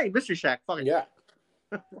just like, hey, Mystery Shack, fucking yeah.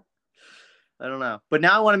 I don't know, but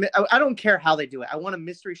now I don't care how they do it. I want a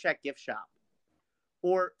Mystery Shack gift shop,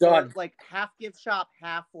 or like half gift shop,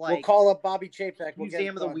 half like. We'll call up Bobby Chapek.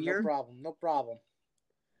 Museum of the Weird. No problem.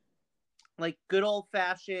 Like good old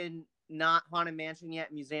fashioned, not Haunted Mansion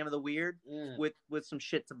yet, Museum of the Weird with some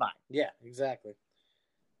shit to buy. Yeah, exactly.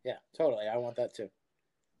 Yeah, totally. I want that too.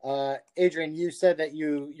 Adriane, you said that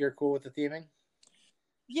you're cool with the theming.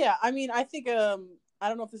 Yeah, I mean, I think I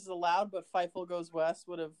don't know if this is allowed, but Fievel Goes West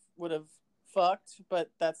would have fucked, but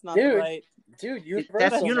that's not the right. Dude, Universal.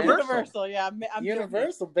 That's Universal. Yeah, I'm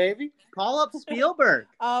Universal, baby. Call up Spielberg.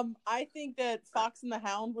 I think that Fox and the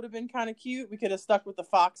Hound would have been kind of cute. We could have stuck with the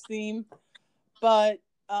Fox theme, but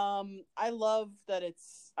I love that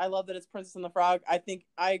it's Princess and the Frog. I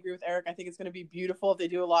agree with Eric. I think it's going to be beautiful if they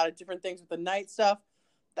do a lot of different things with the night stuff,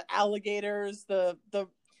 the alligators, the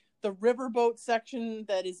riverboat section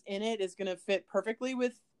that is in it is going to fit perfectly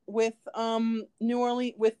with New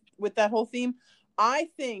Orleans with that whole theme. I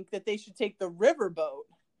think that they should take the riverboat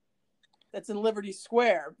that's in Liberty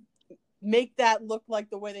Square, make that look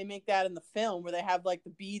like the way they make that in the film, where they have like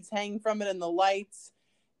the beads hanging from it and the lights,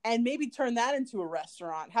 and maybe turn that into a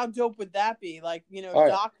restaurant. How dope would that be? Like,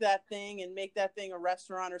 dock that thing and make that thing a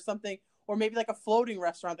restaurant or something, or maybe like a floating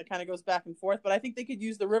restaurant that kind of goes back and forth. But I think they could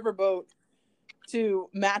use the riverboat to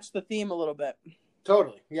match the theme a little bit.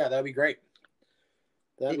 Totally. Yeah, that'd be great.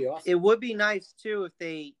 That'd be awesome. It would be nice too if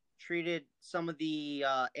they treated some of the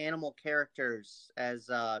animal characters as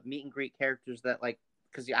meet and greet characters that, like,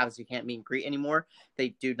 because you obviously can't meet and greet anymore. They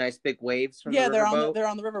do nice big waves from the riverboat. They're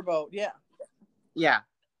on the riverboat. Yeah. Yeah,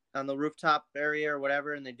 on the rooftop area or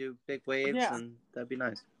whatever, and they do big waves, and that'd be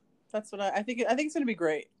nice. That's what I think. I think it's gonna be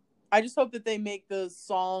great. I just hope that they make those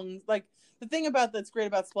songs, like, the thing that's great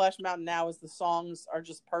about Splash Mountain now is the songs are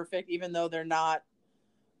just perfect, even though they're not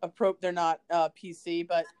PC.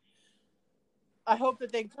 But I hope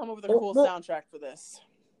that they come up with a cool soundtrack for this.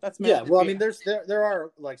 That's well, I mean, there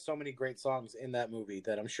are like so many great songs in that movie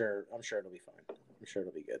that I'm sure it'll be fine. I'm sure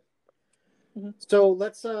it'll be good. Mm-hmm. So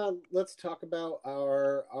let's talk about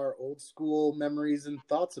our old school memories and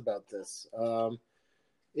thoughts about this.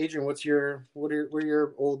 Adriane, what are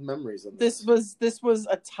your old memories of this? This was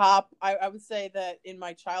a top. I would say that in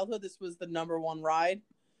my childhood, this was the number one ride.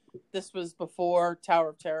 This was before Tower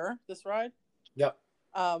of Terror. This ride. Yep.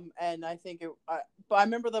 And I think but I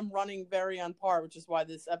remember them running very on par, which is why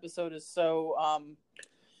this episode is so.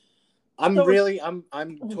 I'm totally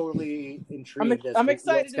intrigued. I'm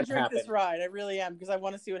excited to drink this ride. I really am, because I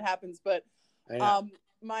want to see what happens. But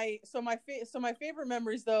my favorite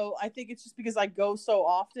memories, though, I think it's just because I go so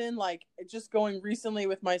often. Like, just going recently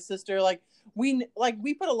with my sister, like we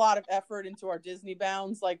put a lot of effort into our Disney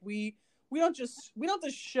bounds. Like we don't just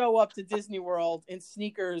show up to Disney World in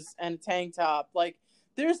sneakers and a tank top. Like,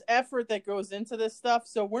 there's effort that goes into this stuff.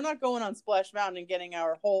 So we're not going on Splash Mountain and getting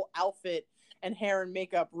our whole outfit and hair and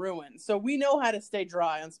makeup ruined. So we know how to stay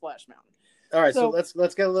dry on Splash Mountain. All right, so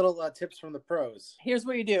let's get a little tips from the pros. Here's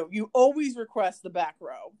what you do. You always request the back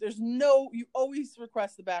row. You always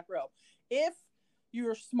request the back row. If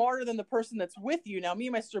you're smarter than the person that's with you, now me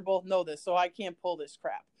and my sister both know this, so I can't pull this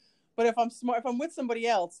crap. But if I'm with somebody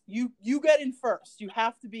else, you get in first. You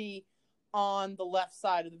have to be on the left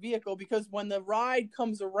side of the vehicle, because when the ride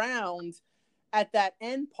comes around at that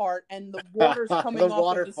end part and the water's coming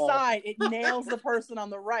off of the side, it nails the person on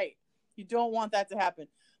the right. You don't want that to happen.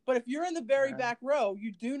 But if you're in the very back row,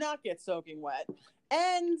 you do not get soaking wet.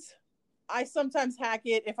 And I sometimes hack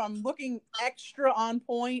it. If I'm looking extra on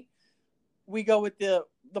point, we go with the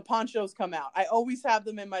ponchos come out. I always have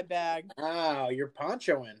them in my bag. Oh, you're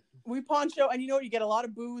ponchoing. We poncho, and you know what? You get a lot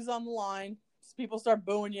of boos on the line. People start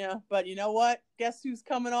booing you. But you know what? Guess who's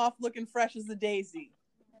coming off looking fresh as a daisy?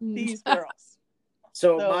 These girls.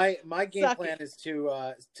 So my game plan is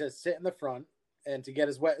to sit in the front and to get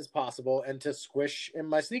as wet as possible and to squish in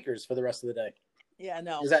my sneakers for the rest of the day. Yeah,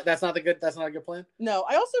 no. That's not a good plan? No,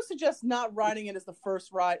 I also suggest not riding it as the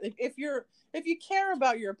first ride. If you care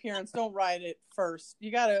about your appearance, don't ride it first.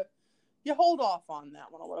 You gotta you hold off on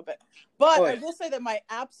that one a little bit. But I will say that my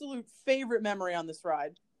absolute favorite memory on this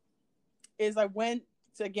ride is I went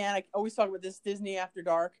to, again, I always talk about this, Disney After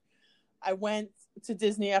Dark. I went to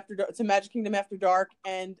Disney to Magic Kingdom After Dark,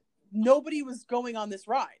 and nobody was going on this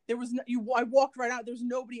ride. There was I walked right out. There's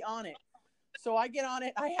nobody on it. So I get on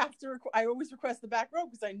it. I always request the back row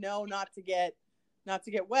because I know not to get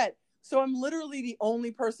wet. So I'm literally the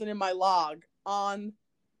only person in my log in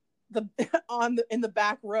the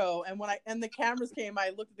back row. And the cameras came,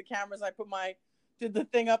 I looked at the cameras, I did the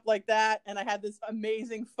thing up like that, and I had this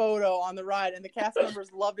amazing photo on the ride, and the cast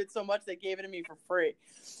members loved it so much they gave it to me for free.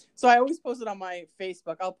 So I always post it on my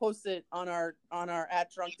Facebook. I'll post it on our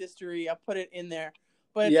 @DrunkDistery. I'll put it in there.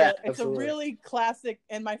 But it's a really classic,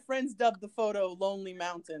 and my friends dubbed the photo Lonely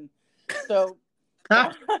Mountain. So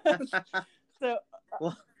well,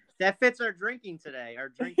 that fits our drink for today.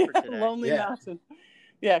 Lonely Mountain.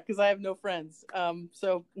 Yeah, because I have no friends.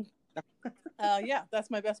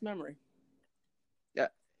 That's my best memory.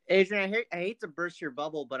 Adrian, I hate to burst your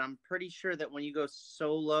bubble, but I'm pretty sure that when you go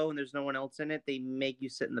solo and there's no one else in it, they make you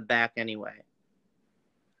sit in the back anyway.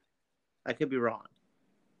 I could be wrong.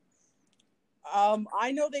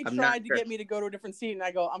 I know they tried to get me to go to a different seat, and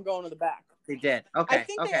I'm going to the back. They did. Okay. I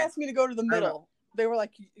think they asked me to go to the middle. They were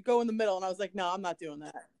like, go in the middle, and I was like, no, I'm not doing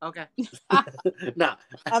that. Okay. No,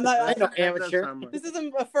 I'm not. I know amateur. This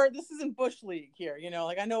isn't Bush League here.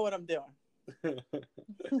 I know what I'm doing.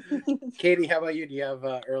 Katie, how about you? Do you have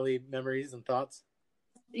early memories and thoughts?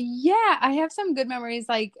 Yeah, I have some good memories.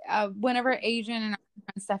 Like whenever Adrian and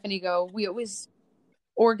Stephanie go, we always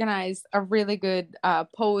organize a really good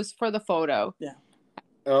pose for the photo. Yeah.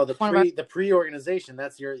 Oh, the pre-organization.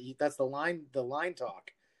 That's the line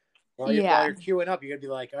talk. While you're queuing up, you're gonna be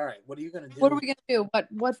like, all right, what are you gonna do? What are we gonna do?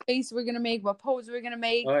 What face are we gonna make? What pose are we gonna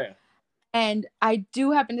make? Oh yeah. And I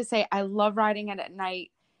do happen to say I love riding it at night.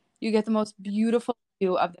 You get the most beautiful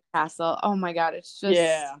view of the castle. Oh my God, it's just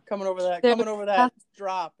coming over that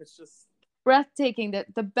drop. It's just breathtaking.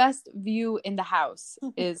 The best view in the house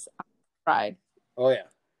is on the ride. Oh yeah,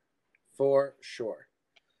 for sure.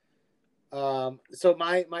 So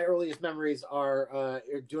my earliest memories are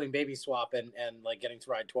doing baby swap and like getting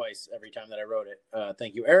to ride twice every time that I rode it.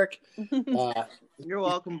 Thank you, Eric. You're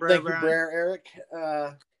welcome, Briar. Thank you, Briar, Eric.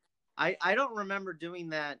 I don't remember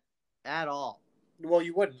doing that at all. Well,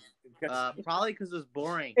 you wouldn't. Probably because it was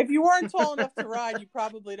boring. If you weren't tall enough to ride, you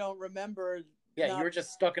probably don't remember. Yeah, you were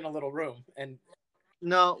just stuck in a little room. And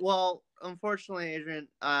no, well, unfortunately, Adrian,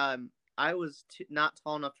 I was not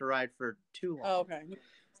tall enough to ride for too long. Oh, okay.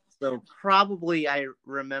 So probably I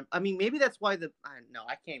remember. I mean, maybe that's why I can't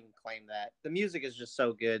even claim that. The music is just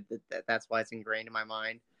so good that's why it's ingrained in my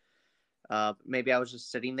mind. Maybe I was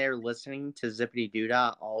just sitting there listening to Zippity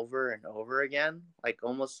Doodah over and over again, like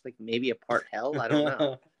almost like maybe a part hell. I don't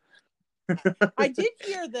know. I did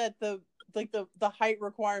hear that the height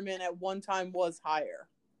requirement at one time was higher.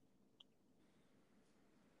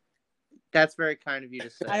 That's very kind of you to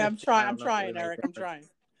say. I'm trying, Eric. I'm trying.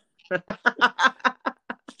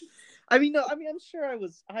 I'm sure I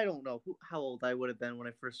was. I don't know how old I would have been when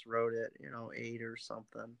I first rode it. 8 or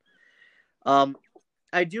something.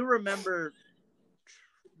 I do remember.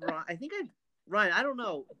 Ryan, I don't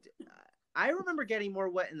know. I remember getting more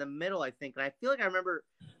wet in the middle, I think. And I feel like I remember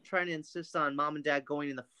trying to insist on mom and dad going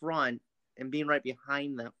in the front and being right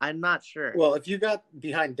behind them. I'm not sure. Well, if you got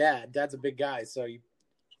behind dad's a big guy, so you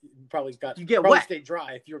probably wet. Stay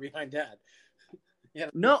dry if you were behind dad.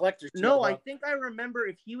 No, I think I remember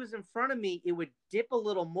if he was in front of me, it would dip a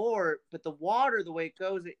little more, but the water, the way it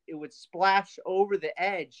goes, it would splash over the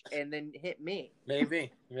edge and then hit me. Maybe.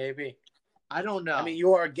 I don't know. I mean,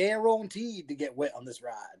 you are guaranteed to get wet on this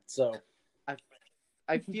ride, so.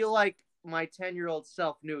 I feel like my 10-year-old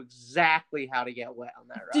self knew exactly how to get wet on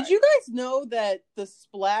that ride. Did you guys know that the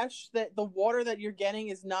splash, that the water that you're getting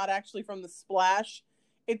is not actually from the splash?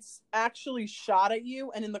 It's actually shot at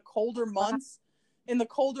you, and in the colder months,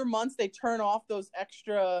 they turn off those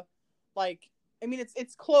extra,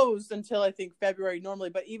 it's closed until I think February normally,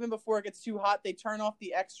 but even before it gets too hot, they turn off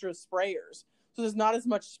the extra sprayers. So there's not as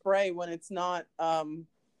much spray when it's not.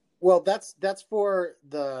 Well, that's for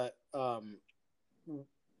the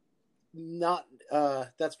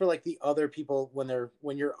that's for like the other people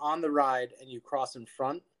when you're on the ride and you cross in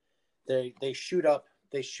front, they shoot up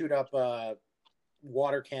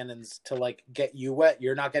water cannons to like get you wet.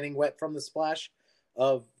 You're not getting wet from the splash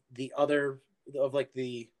of the other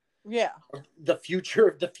the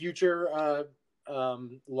future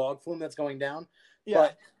log flume that's going down. Yeah.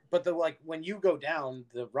 But when you go down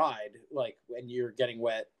the ride, like when you're getting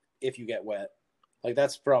wet, if you get wet, like I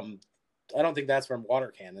don't think that's from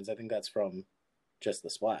water cannons. I think that's from just the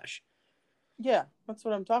splash. Yeah, that's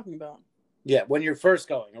what I'm talking about. Yeah, when you're first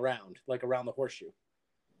going around, like around the horseshoe.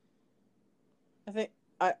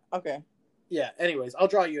 Okay. Yeah, anyways, I'll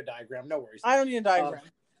draw you a diagram. No worries. I don't need a diagram.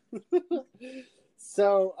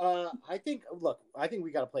 So, I think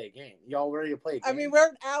we got to play a game. Y'all ready to play a game? I mean, we're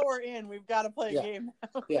an hour in. We've got to play a game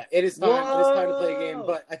now. Yeah, it is time. Whoa! It is time to play a game.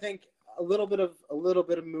 But I think a little bit of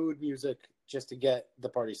mood music just to get the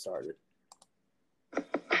party started. Well,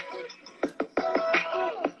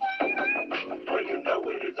 you know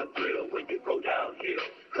it is a thrill when you go downhill,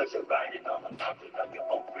 'cause you're riding on a mountain of your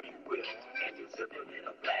own free will. And you're zipping in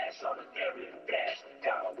a flash on an aerial dash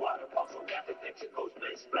down a waterfall so rapid that your ghost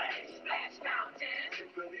may splash. Splash Mountain,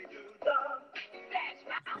 zippity-doo-dah. Splash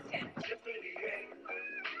Mountain, zippity-yay.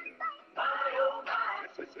 My oh my,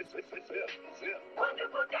 zip.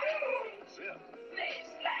 Wonderful day. Zip. Splash,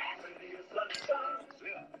 splash. Plenty of sunshine.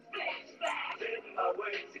 Zip. Splash, splash. In my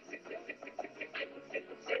way.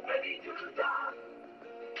 Zippity-doo-dah.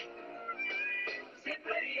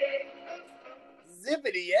 Zippity-yay.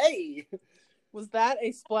 Zippity-yay! Was that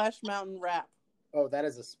a Splash Mountain rap? Oh, that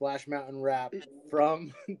is a Splash Mountain rap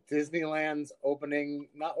from Disneyland's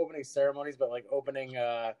not opening ceremonies, but like opening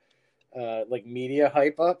like media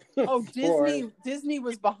hype up. Oh, Disney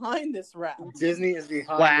was behind this rap. Disney is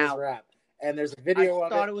behind this rap. And there's a video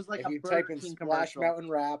of it. It was like if a you Burger type in King Splash commercial. Mountain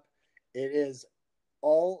rap, it is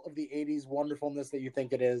all of the 80s wonderfulness that you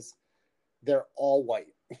think it is. They're all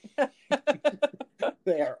white.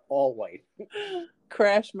 They are all white.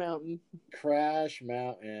 Crash Mountain. Crash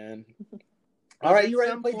Mountain. All right, you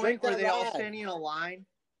ready to play Drink That Were they all Ride? standing in a line?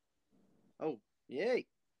 Oh, yay.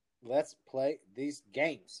 Let's play these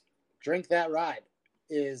games. Drink That Ride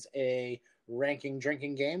is a ranking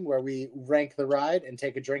drinking game where we rank the ride and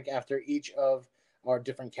take a drink after each of our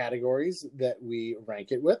different categories that we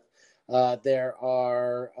rank it with. There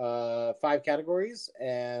are 5 categories,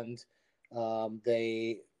 and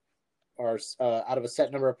they are out of a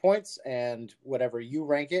set number of points, and whatever you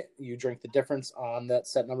rank it, you drink the difference on that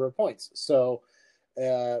set number of points. So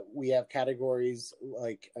we have categories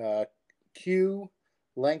like Q,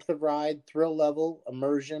 length of ride, thrill level,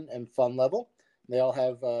 immersion, and fun level. They all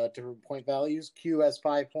have different point values. Q has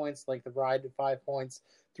 5 points, length of ride at 5 points,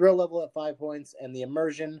 thrill level at 5 points, and the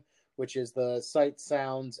immersion, which is the sight,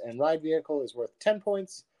 sounds, and ride vehicle, is worth 10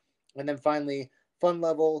 points. And then finally, fun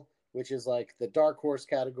level, which is like the dark horse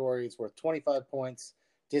category, is worth 25 points.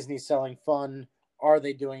 Disney's selling fun. Are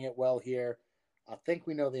they doing it well here? I think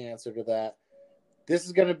we know the answer to that. This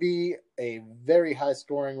is going to be a very high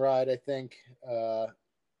scoring ride, I think. And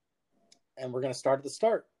we're going to start at the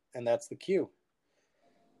start, and that's the Q.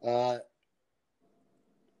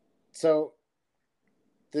 So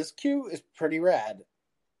this queue is pretty rad.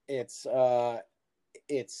 It's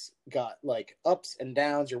got like ups and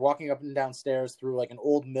downs. You're walking up and down stairs through like an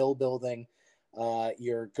old mill building.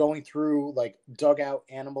 You're going through like dugout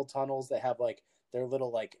animal tunnels that have like their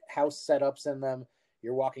little like house setups in them.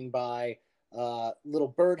 You're walking by little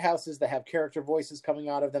bird houses that have character voices coming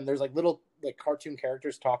out of them. There's like little like cartoon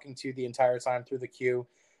characters talking to you the entire time through the queue.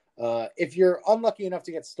 If you're unlucky enough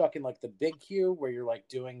to get stuck in like the big queue where you're like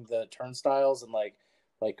doing the turnstiles and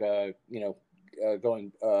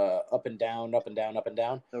going up and down, up and down, up and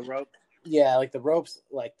down. The rope. Yeah, like the ropes,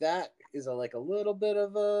 like that is a little bit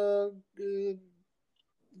of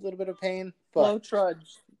pain. But Low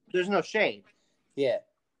trudge. There's no shade. yeah,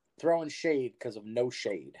 throwing shade because of no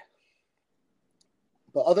shade.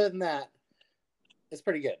 But other than that, it's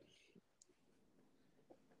pretty good.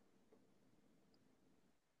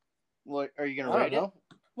 What are you I gonna don't rate it? know.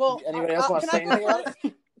 Well, Anybody else want to say anything about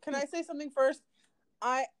it? Can I say something first?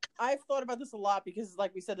 I've thought about this a lot because,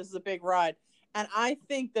 like we said, this is a big ride, and I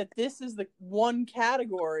think that this is the one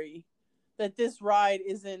category that this ride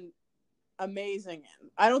isn't amazing in.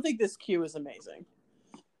 I don't think this queue is amazing.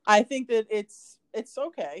 I think that it's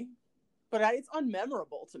okay, but it's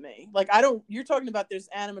unmemorable to me. Like you're talking about there's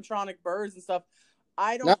animatronic birds and stuff.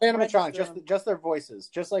 I don't. Not animatronic, just their voices,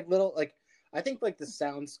 just like little like. I think like the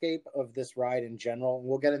soundscape of this ride in general, and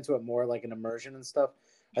we'll get into it more like an immersion and stuff.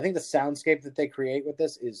 I think the soundscape that they create with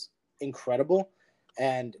this is incredible.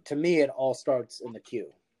 And to me, it all starts in the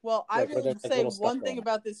queue. Well, I will say one thing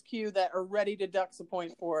about this queue that are ready to ducks a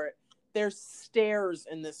point for it. There's stairs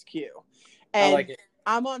in this queue. And I like it.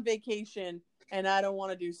 I'm on vacation and I don't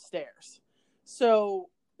want to do stairs. So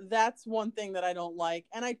that's one thing that I don't like.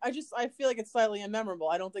 And I feel like it's slightly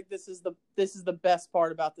unmemorable. I don't think this is the best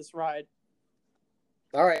part about this ride.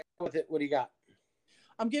 All right, with it, what do you got?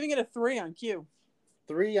 I'm giving it a 3 on Q.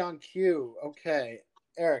 3 on Q. Okay,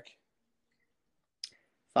 Eric.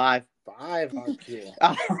 5. 5 on Q.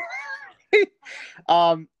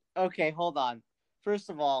 Okay, hold on. First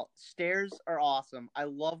of all, stairs are awesome. I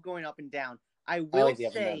love going up and down. I I will like the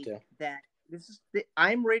up and say down, too. that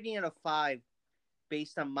I'm rating it a 5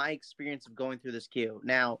 based on my experience of going through this queue.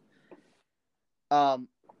 Now, now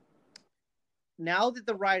that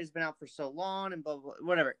the ride has been out for so long and blah, blah,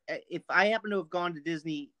 whatever, if I happen to have gone to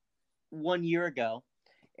Disney 1 year ago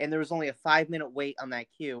and there was only a 5-minute wait on that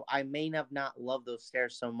queue, I may have not loved those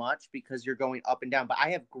stairs so much because you're going up and down. But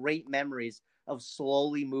I have great memories of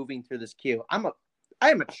slowly moving through this queue. I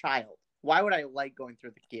am a child. Why would I like going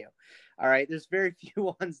through the queue? All right. There's very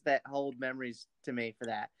few ones that hold memories to me for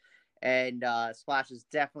that. And Splash is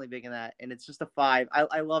definitely big in that. And it's just a 5.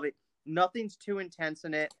 I love it. Nothing's too intense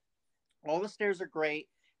in it. All the stairs are great.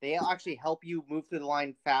 They actually help you move through the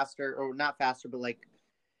line faster, or not faster, but like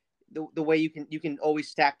the way you can always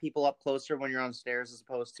stack people up closer when you're on stairs as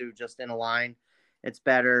opposed to just in a line. It's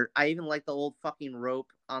better. I even like the old fucking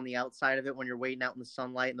rope on the outside of it when you're waiting out in the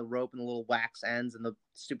sunlight, and the rope and the little wax ends and the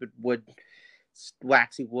stupid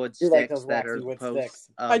waxy wood You sticks like those that waxy are wood posts.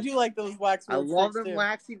 sticks. I do like those wax wood I love sticks, them too.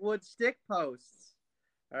 waxy wood stick posts.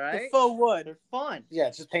 All The right, faux wood. they're fun. Yeah,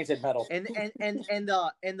 it's just painted metal. And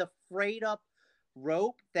the frayed up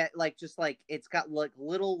rope that it's got like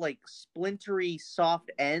little like splintery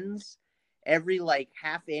soft ends every like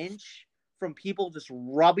half inch from people just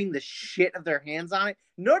rubbing the shit of their hands on it.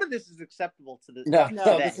 None of this is acceptable to this. No,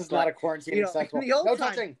 today, this is not a quarantine acceptable. In the old no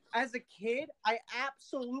time, touching. as a kid, I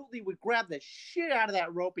absolutely would grab the shit out of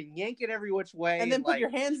that rope and yank it every which way, And then put your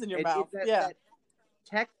hands in your mouth. That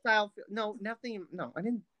textile. No, nothing. No, I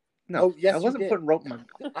didn't. No, Oh, yes, I wasn't putting rope in my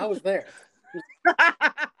mouth. I was there.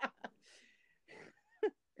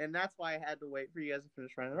 And that's why I had to wait for you guys to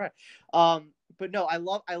finish running the ride. But no, I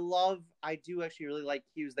do actually really like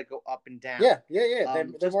queues that go up and down. Yeah.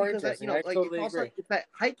 They're more interesting. I totally it's agree. it's that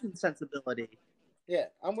hiking sensibility. Yeah,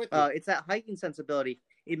 I'm with you. It's that hiking sensibility.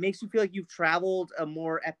 It makes you feel like you've traveled a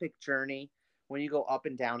more epic journey when you go up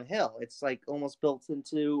and down a hill. It's like almost built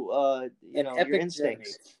into your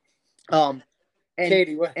instincts. Journey. And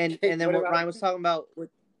Katie, and then what Ryan was talking about with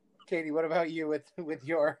Katie, what about you with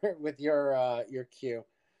your queue?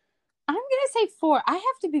 I'm gonna say 4. I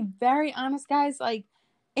have to be very honest, guys. Like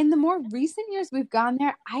in the more recent years we've gone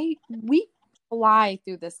there, we fly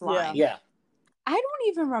through this line. Yeah. I don't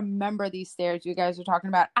even remember these stairs you guys are talking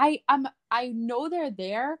about. I know they're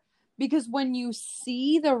there because when you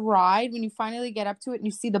see the ride, when you finally get up to it and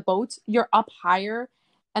you see the boats, you're up higher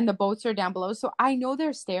and the boats are down below. So I know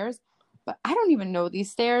there's stairs, but I don't even know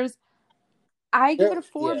these stairs. I give it a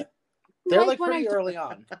 4. Yeah. They're like pretty early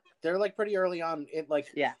on. They're like pretty early on. In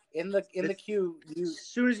the queue. As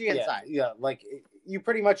soon as you get inside. Yeah, like you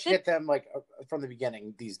pretty much hit them like from the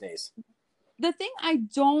beginning these days. The thing I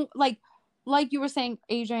don't like you were saying,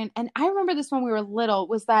 Adriane, and I remember this when we were little,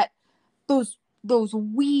 was that those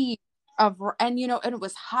weeds and it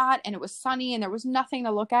was hot and it was sunny and there was nothing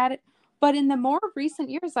to look at it. But in the more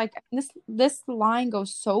recent years, like this line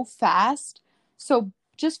goes so fast. So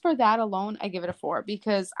just for that alone, I give it a 4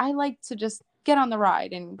 because I like to just get on the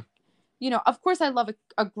ride. And, of course I love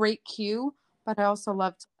a great queue, but I also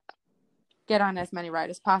love to get on as many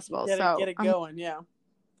rides as possible. Get it going. Yeah.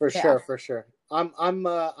 For sure. I'm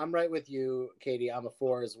right with you, Katie. I'm a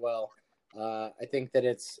 4 as well. I think that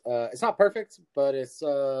it's not perfect, but it's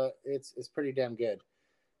pretty damn good.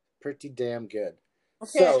 Pretty damn good.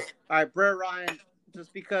 Okay. So, all right, Briar Ryan,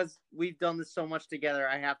 just because we've done this so much together,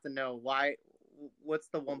 I have to know what's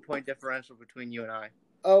the 1-point differential between you and I?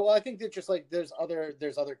 Oh, well, I think that just like there's other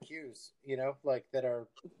queues, like that are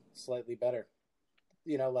slightly better.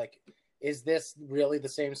 Like, is this really the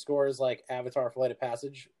same score as like Avatar: Flight of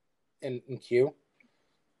Passage in queue?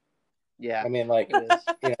 Yeah, I mean, like,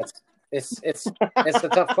 it's a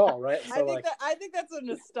tough call, right? So I think that's a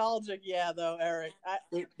nostalgic, though, Eric.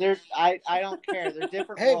 I don't care. They're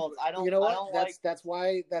different worlds. I don't. You know what? I don't that's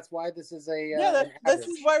why this is a this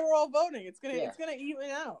is why we're all voting. It's gonna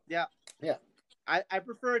even out. Yeah. I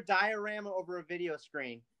prefer a diorama over a video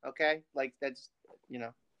screen. Okay, like that's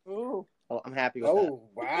Ooh. Well, I'm happy with that. Oh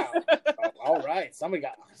wow! All right, somebody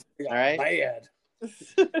got all right. Bad.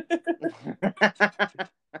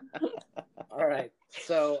 All right.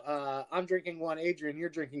 So I'm drinking 1. Adriane, you're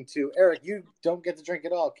drinking 2. Eric, you don't get to drink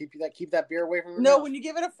at all. Keep that beer away from your mouth. When you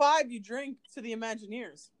give it a 5, you drink to the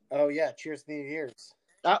Imagineers. Oh yeah, cheers to the years.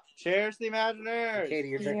 Oh, cheers to the Imagineers. Katie,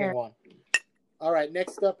 you're drinking 1. All right.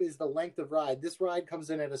 Next up is the length of ride. This ride comes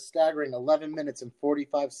in at a staggering 11 minutes and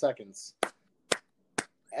 45 seconds.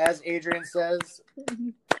 As Adriane says,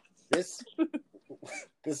 this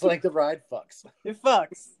length of ride fucks. It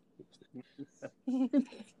fucks.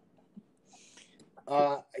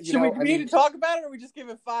 Should we need to talk about it, or we just give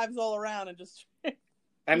it 5s all around and just?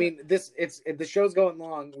 I mean, the show's going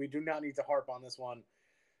long. We do not need to harp on this one.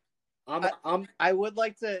 I'd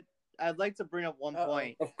like to bring up one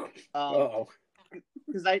point.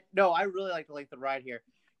 Because I really like the length of the ride here.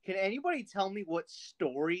 Can anybody tell me what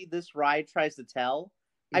story this ride tries to tell?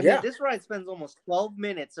 I mean, this ride spends almost 12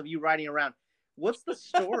 minutes of you riding around. What's the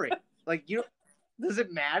story? Does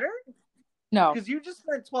it matter? No. Because you just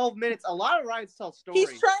spent 12 minutes. A lot of rides tell stories.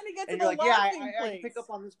 He's trying to get to the laughing place. I pick up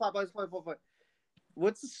on this plot.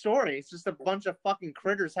 What's the story? It's just a bunch of fucking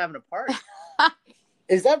critters having a party.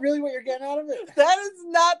 Is that really what you're getting out of it? That is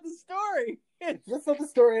not the story. That's not the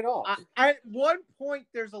story at all. At one point,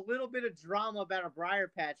 there's a little bit of drama about a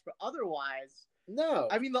Briar Patch, but otherwise, no.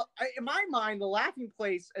 I mean, in my mind, the laughing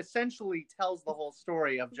place essentially tells the whole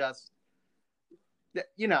story of just,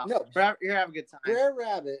 you're having a good time. Briar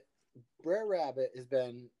Rabbit has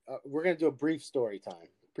been. We're gonna do a brief story time.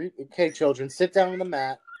 Okay, children, sit down on the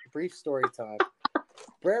mat. Brief story time.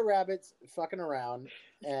 Briar Rabbit's fucking around,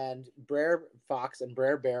 and Briar Fox and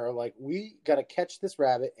Briar Bear are like, we gotta catch this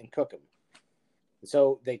rabbit and cook him.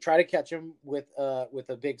 So they try to catch him with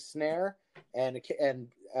a big snare, and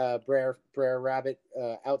Briar Rabbit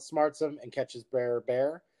outsmarts him and catches Briar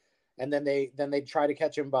Bear, and then they try to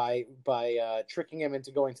catch him by tricking him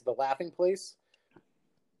into going to the laughing place,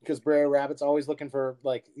 because Briar Rabbit's always looking for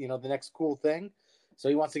the next cool thing. So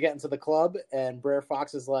he wants to get into the club, and Briar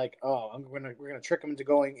Fox is like, "Oh, we're gonna trick him into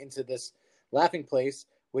going into this laughing place,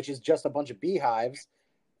 which is just a bunch of beehives."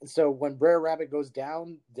 And so when Briar Rabbit goes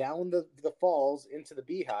down the falls into the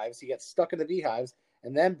beehives, he gets stuck in the beehives,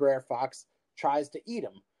 and then Briar Fox tries to eat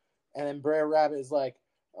him, and then Briar Rabbit is like,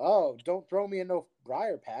 "Oh, don't throw me in no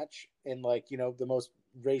Briar Patch," in the most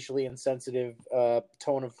racially insensitive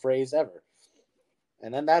tone of phrase ever.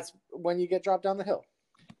 And then that's when you get dropped down the hill.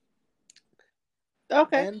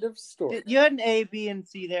 Okay. End of story. You had an A, B, and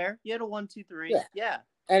C there. You had a 1, 2, 3. Yeah.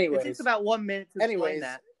 Anyways, it takes about 1 minute to explain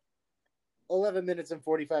that. 11 minutes and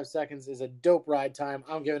 45 seconds is a dope ride time.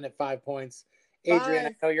 I'm giving it 5 points. Adriane,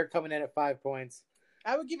 I know you're coming in at 5 points.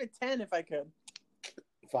 I would give it 10 if I could.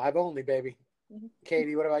 5 only, baby. Mm-hmm.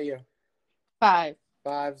 Katie, what about you? 5.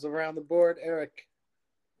 5's around the board. Eric?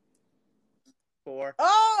 4.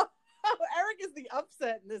 Oh, Eric is the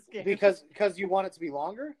upset in this game. Because you want it to be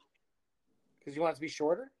longer? Because you want it to be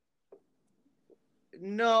shorter?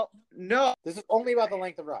 No. This is only about the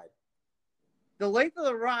length of ride. The length of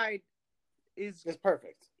the ride is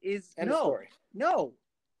perfect. Story. No.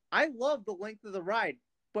 I love the length of the ride,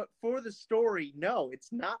 but for the story, no,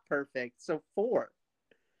 it's not perfect. So 4.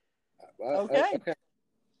 Okay.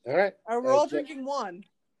 All right. We're all drinking 1.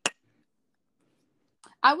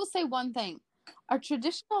 I will say one thing. A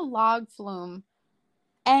traditional log flume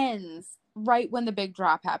ends right when the big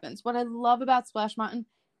drop happens. What I love about Splash Mountain,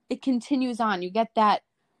 it continues on. You get that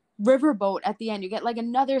riverboat at the end. You get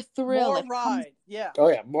another thrill. More ride. Yeah. Oh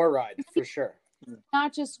yeah, more ride for sure.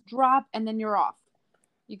 Not just drop and then you're off.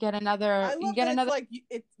 You get another.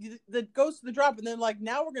 That goes to the drop, and then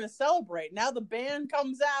now we're gonna celebrate. Now the band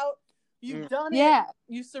comes out. You've done it. Yeah.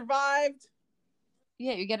 You survived.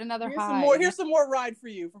 Yeah, you get another high. Here's some more ride for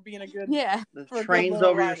you for being a good. Yeah. The train's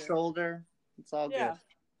over your shoulder. It's all good.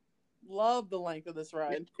 Love the length of this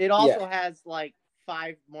ride. It also has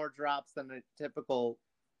 5 more drops than a typical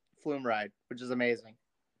flume ride, which is amazing.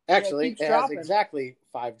 Actually, it has exactly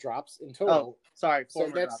 5 drops in total. Oh, sorry, 4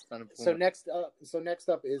 more drops than a flume. So next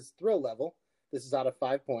up is thrill level. This is out of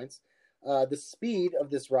 5 points. The speed of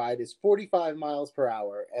this ride is 45 miles per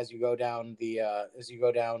hour as you go down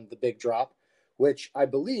the big drop, which I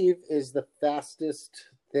believe is the fastest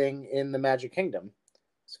thing in the Magic Kingdom.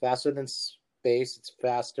 It's faster than Space. It's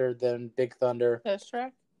faster than Big Thunder. Test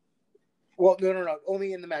Track? Well, no.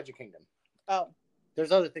 Only in the Magic Kingdom. Oh.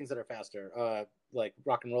 There's other things that are faster. Like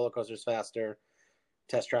Rock and Roller Coaster is faster.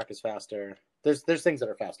 Test Track is faster. There's things that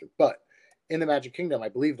are faster. But in the Magic Kingdom, I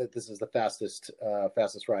believe that this is the fastest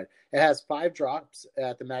ride. It has 5 drops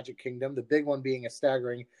at the Magic Kingdom, the big one being a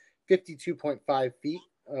staggering 52.5 feet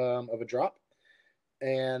of a drop.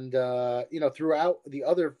 And, throughout the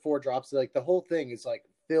other 4 drops, the whole thing is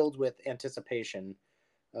filled with anticipation.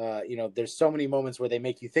 There's so many moments where they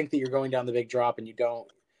make you think that you're going down the big drop and you don't,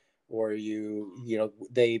 or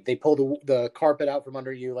they pull the carpet out from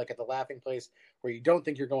under you, at the laughing place, where you don't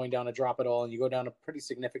think you're going down a drop at all, and you go down a pretty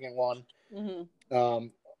significant one.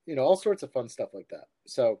 Mm-hmm. All sorts of fun stuff like that.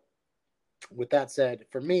 So with that said,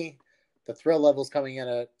 for me, the thrill level's coming in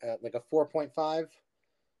at a 4.5.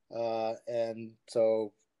 And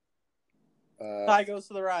so tie goes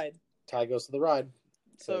to the ride.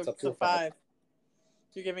 So it's up to a 5.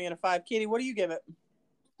 You're giving it a 5. Katie, what do you give it?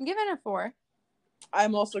 I'm giving it a 4.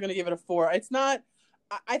 I'm also going to give it a 4. It's not.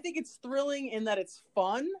 I think it's thrilling in that it's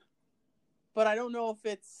fun, but I don't know if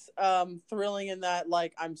it's thrilling in that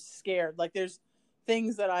like I'm scared. Like there's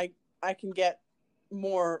things that I can get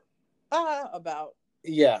more about.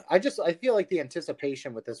 Yeah, I feel like the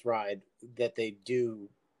anticipation with this ride that they do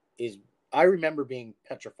is, I remember being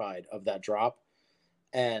petrified of that drop,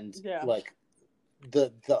 and like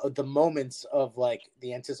the moments of like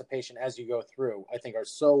the anticipation as you go through, I think are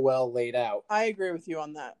so well laid out. I agree with you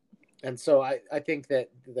on that. And so I think that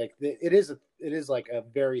like it is like a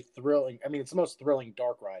very thrilling. I mean, it's the most thrilling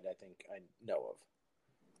dark ride I think I know of.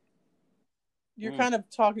 You're kind of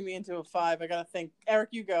talking me into a 5. I gotta think. Eric,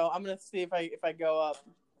 you go. I'm gonna see if I go up.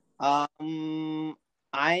 I'm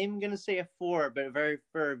gonna say a 4, but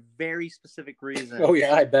for a very specific reason. Oh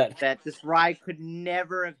yeah, I bet that this ride could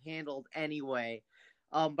never have handled anyway.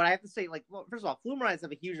 But I have to say, like, well, first of all, flume rides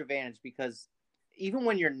have a huge advantage because even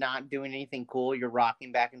when you're not doing anything cool, you're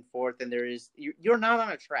rocking back and forth, and you're not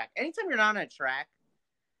on a track. Anytime you're not on a track,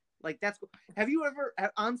 like that's. Have you ever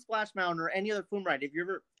on Splash Mountain or any other flume ride? Have you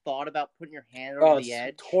ever thought about putting your hand over the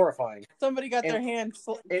edge? It's horrifying. Somebody got their hand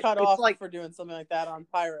cut off for doing something like that on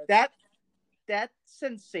Pirates. That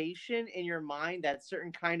sensation in your mind, that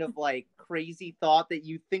certain kind of like crazy thought that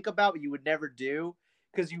you think about but you would never do.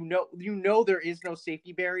 Because you know there is no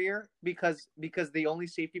safety barrier because the only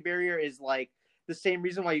safety barrier is like the same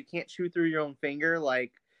reason why you can't chew through your own finger.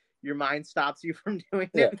 Like your mind stops you from doing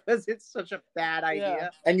it because it's such a bad idea. Yeah.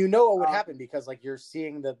 And you know what would happen because like you're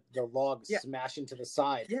seeing the log smash into the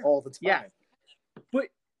side all the time. Yeah.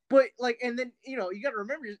 But like, and then you got to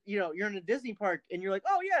remember, you're in a Disney park and you're like,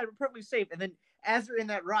 oh yeah, we're perfectly safe. And then as you're in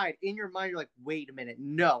that ride, in your mind, you're like, wait a minute,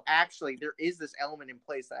 no, actually, there is this element in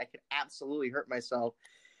place that I could absolutely hurt myself.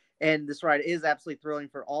 And this ride is absolutely thrilling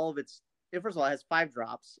for all of its. First of all, it has 5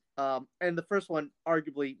 drops, and the first one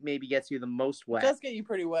arguably maybe gets you the most wet. It does get you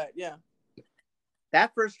pretty wet, yeah.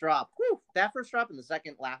 That first drop, and the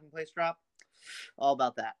second laughing place drop, all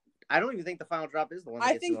about that. I don't even think the final drop is the one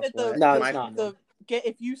that gets the most wet. No, it's not.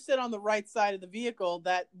 If you sit on the right side of the vehicle,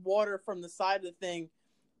 that water from the side of the thing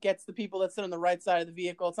gets the people that sit on the right side of the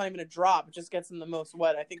vehicle. It's not even a drop; it just gets them the most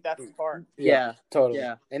wet. I think that's the part. Yeah, totally.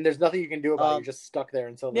 Yeah, and there's nothing you can do about it. You're just stuck there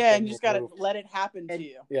until. And you just gotta let it happen to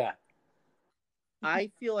you. Yeah.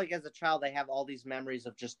 I feel like as a child, I have all these memories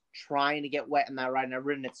of just trying to get wet in that ride, and I've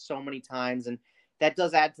ridden it so many times, and that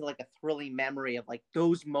does add to like a thrilling memory of like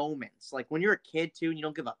those moments. Like when you're a kid too, and you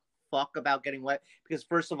don't give a fuck about getting wet because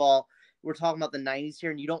first of all, we're talking about the 90s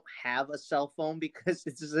here, and you don't have a cell phone because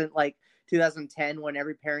this isn't like 2010 when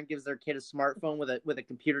every parent gives their kid a smartphone with a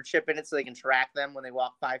computer chip in it so they can track them when they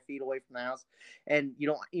walk 5 feet away from the house. And you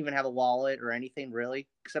don't even have a wallet or anything really,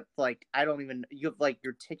 except like you have like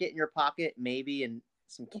your ticket in your pocket maybe and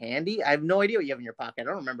some candy. I have no idea what you have in your pocket. I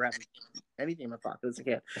don't remember having anything in my pocket as a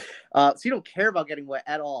kid. So you don't care about getting wet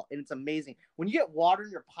at all, and it's amazing. When you get water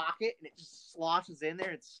in your pocket and it just sloshes in there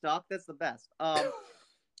and it's stuck, that's the best.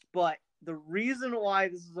 But the reason why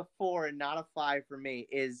this is a 4 and not a 5 for me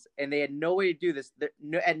is, and they had no way to do this,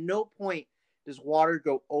 at no point does water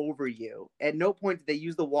go over you. At no point did they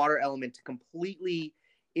use the water element to completely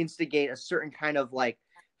instigate a certain kind of like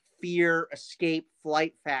fear, escape,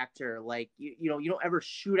 flight factor. Like, you don't ever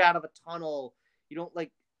shoot out of a tunnel. You don't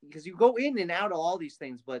like, because you go in and out of all these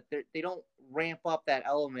things, but they don't ramp up that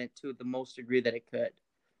element to the most degree that it could.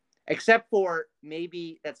 Except for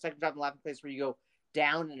maybe that second drop in the laughing place where you go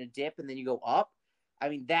down in a dip and then you go up. I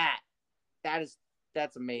mean,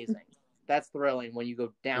 that's amazing. That's thrilling when you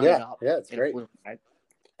go down and up. Yeah, it's great. All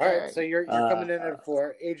right, so you're coming in at a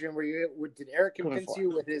 4. Adrian, did Eric convince you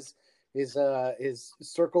with his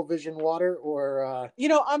circle vision water or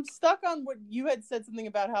I'm stuck on what you had said, something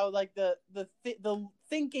about how like the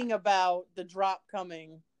thinking about the drop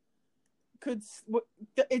coming could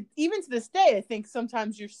even to this day, I think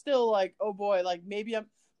sometimes you're still like, oh boy, like maybe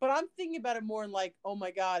but I'm thinking about it more in like, oh my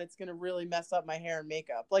God, it's going to really mess up my hair and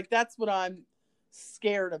makeup. Like, that's what I'm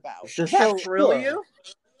scared about. Does that thrill you?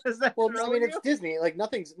 I mean, it's Disney. Like,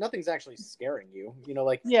 nothing's actually scaring you.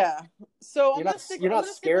 Like. Yeah. So you're not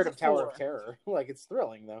scared of Tower of Terror. Like, it's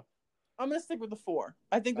thrilling, though. I'm going to stick with the 4.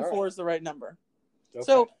 I think the 4 is the right number. Okay.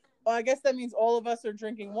 So, I guess that means all of us are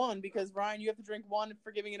drinking 1 because, Ryan, you have to drink 1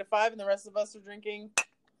 for giving it a 5, and the rest of us are drinking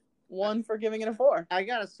 1 for giving it a 4. I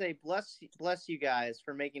gotta say, bless you guys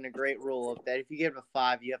for making a great rule of that. If you give it a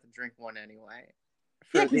 5, you have to drink 1 anyway.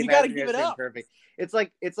 Yeah, because you gotta give it up. Perfect. It's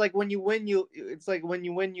like when you win, you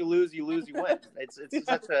lose, you win. It's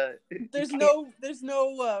such a. There's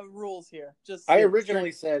no rules here. Just I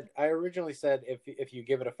originally said if you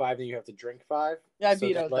give it a 5, then you have to drink 5. Yeah, I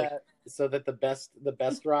vetoed that. So that the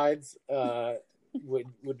best rides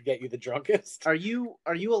would get you the drunkest. Are you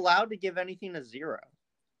allowed to give anything a 0?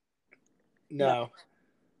 No.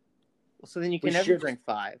 So then you can never drink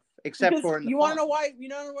 5, except because for in the you fall. want to know why? You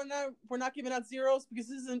know, we're not giving out zeros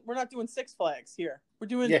because we're not doing Six Flags here. We're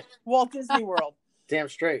doing Walt Disney World. Damn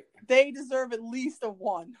straight. They deserve at least a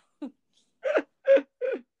 1.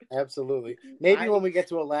 Absolutely. Maybe when we get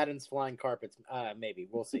to Aladdin's flying carpets, maybe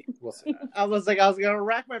we'll see. I was gonna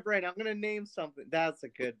rack my brain. I'm gonna name something. That was a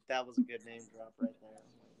good name drop right there.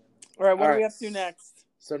 All right, what are we up to next?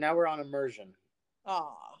 So now we're on immersion.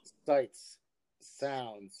 Sights,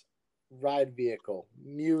 sounds, ride vehicle,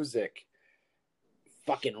 music,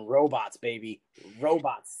 fucking robots, baby.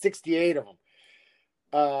 Robots, 68 of them.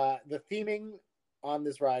 The theming on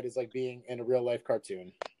this ride is like being in a real life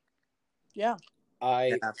cartoon. Yeah.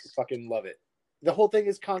 I fucking love it. The whole thing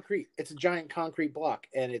is concrete. It's a giant concrete block,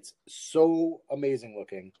 and it's so amazing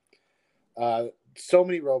looking. So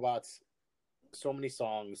many robots, so many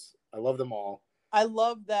songs. I love them all. I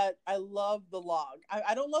love that. I love the log.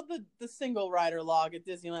 I don't love the single rider log at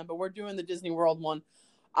Disneyland, but we're doing the Disney World one.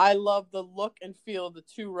 I love the look and feel of the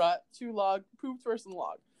two log poop person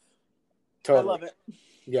log. Totally. I love it.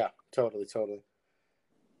 Yeah, totally.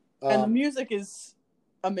 And the music is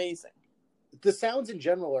amazing. The sounds in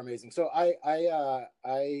general are amazing. So I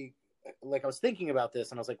was thinking about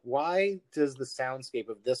this, and I was like, why does the soundscape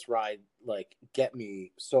of this ride like get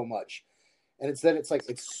me so much? And it's that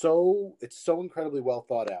it's so incredibly well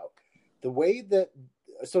thought out. The way that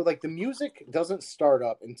the music doesn't start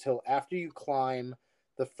up until after you climb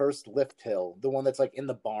the first lift hill, the one that's like in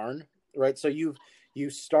the barn, right? So you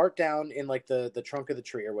start down in like the trunk of the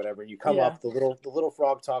tree or whatever, and you come up, the little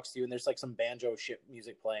frog talks to you, and there's like some banjo shit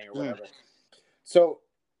music playing or whatever. So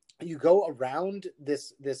you go around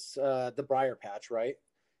the Briar Patch, right?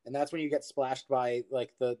 And that's when you get splashed by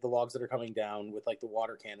like the logs that are coming down with like the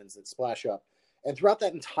water cannons that splash up. And throughout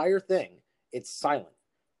that entire thing, it's silent.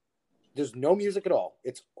 There's no music at all.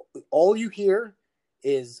 It's all you hear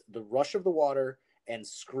is the rush of the water and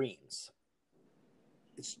screams.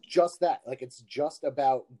 It's just that. Like, it's just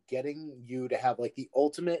about getting you to have like the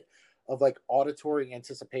ultimate of like auditory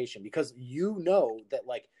anticipation, because you know that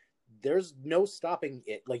like there's no stopping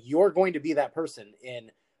it. Like, you're going to be that person in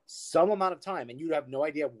some amount of time, and you have no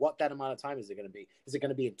idea what that amount of time is it going to be. Is it going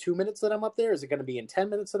to be in 2 minutes that I'm up there? Is it going to be in 10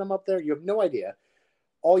 minutes that I'm up there? You have no idea.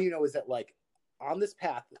 All you know is that like on this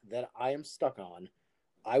path that I am stuck on,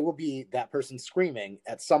 I will be that person screaming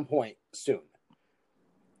at some point soon.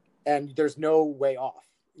 And there's no way off.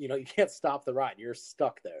 You know, you can't stop the ride. You're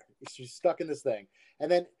stuck there. You're stuck in this thing.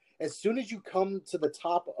 And then as soon as you come to the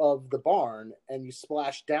top of the barn and you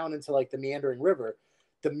splash down into like the meandering river,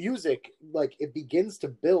 the music, like, it begins to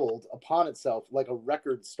build upon itself like a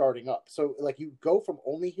record starting up. So like you go from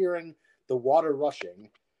only hearing the water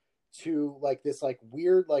rushing to like this like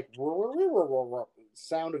weird like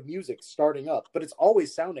sound of music starting up, but it's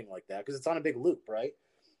always sounding like that because it's on a big loop, right?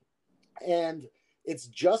 And it's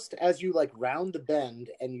just as you like round the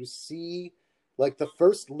bend and you see like the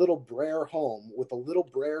first little Briar home with a little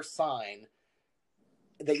Briar sign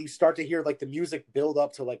that you start to hear like the music build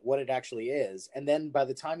up to like what it actually is. And then by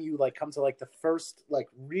the time you like come to like the first like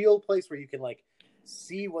real place where you can like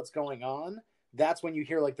see what's going on, that's when you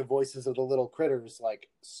hear like the voices of the little critters like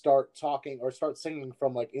start talking or start singing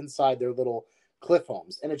from like inside their little cliff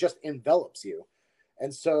homes, and it just envelops you.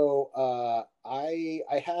 And so I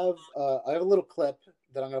have a little clip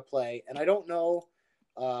that I'm going to play, and I don't know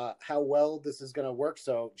how well this is going to work.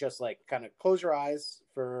 So just like kind of close your eyes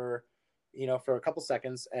for a couple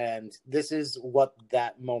seconds, and this is what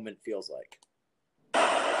that moment feels like.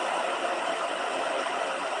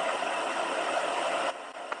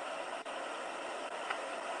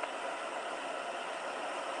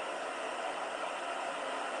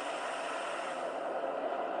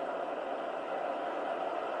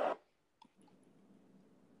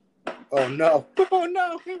 Oh no! Oh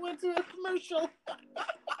no! He went to a commercial.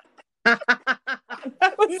 I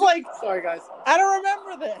was like, sorry guys, I don't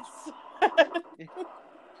remember this.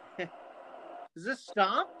 Does this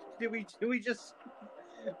stop? Do we just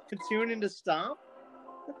tune into stop?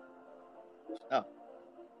 Oh.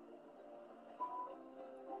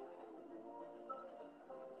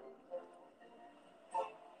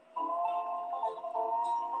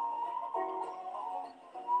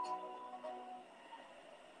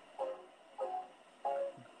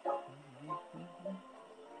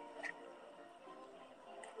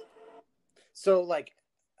 So, like,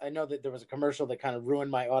 I know that there was a commercial that kind of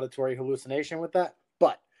ruined my auditory hallucination with that,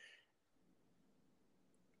 but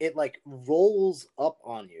it, like, rolls up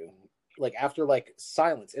on you, like, after, like,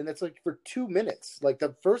 silence. And it's, like, for 2 minutes. Like,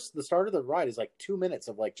 the start of the ride is, like, 2 minutes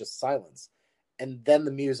of, like, just silence. And then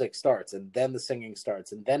the music starts, and then the singing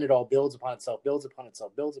starts, and then it all builds upon itself, builds upon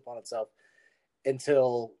itself, builds upon itself.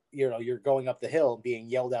 until you're going up the hill and being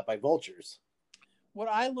yelled at by vultures. What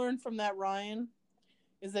I learned from that, Ryan,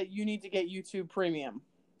 is that you need to get YouTube Premium.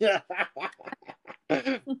 Yeah.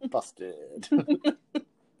 Busted.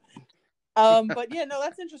 But yeah, no,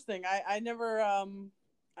 that's interesting. I didn't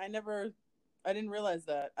realize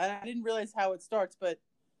that. I didn't realize how it starts, but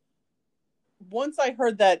once I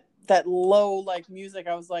heard that low like music,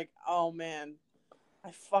 I was like, oh man,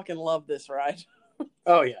 I fucking love this ride.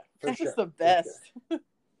 Oh yeah, for That's sure. the best.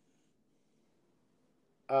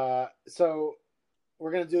 So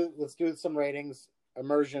let's do some ratings.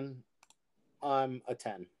 Immersion, I'm a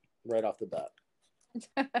 10 right off the bat.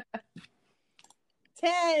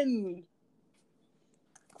 10.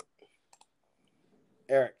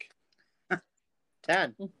 Eric.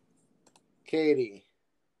 10. Katie.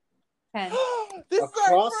 10. This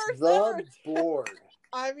Across is the our first board.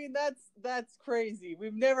 I mean, that's crazy.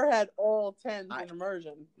 We've never had all 10s in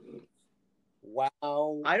immersion.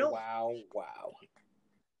 Wow. I don't- Wow.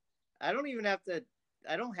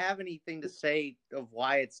 I don't have anything to say of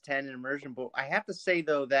why it's 10 in immersion, but I have to say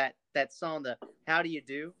though that song, the How Do You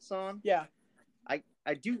Do song, Yeah.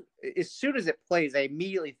 I do, as soon as it plays, I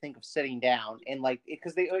immediately think of sitting down, and like,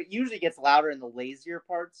 because it usually gets louder in the lazier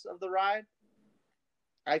parts of the ride.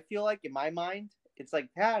 I feel like in my mind, it's like,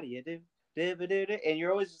 how do you do? And you're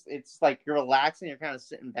always, it's like you're relaxing, you're kind of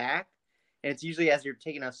sitting back, and it's usually as you're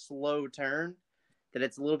taking a slow turn that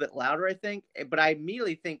it's a little bit louder, I think. But I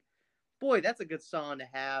immediately think, boy, that's a good song to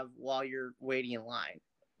have while you're waiting in line.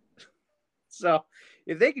 So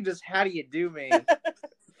if they could just How Do You Do me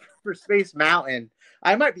for Space Mountain,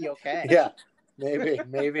 I might be okay. Yeah,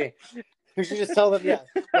 maybe. We should just tell them, yeah.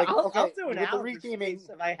 Like, I'll do with an the hour retheming,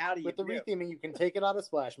 of my How Do You with the Do. retheming, you can take it out of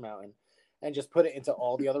Splash Mountain and just put it into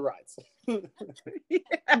all the other rides.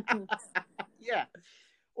 Yeah.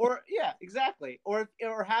 Or yeah, exactly. Or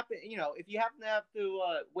happen, if you happen to have to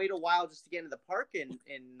wait a while just to get into the park in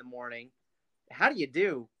the morning, How Do You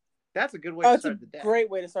Do? That's a good way to start the day. It's a great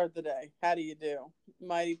way to start the day. How do you do?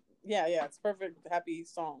 It's perfect, happy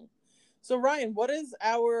song. So Ryan,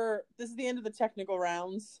 this is the end of the technical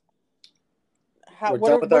rounds.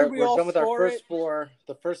 We're done with our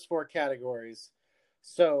first four categories.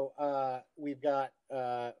 So we've got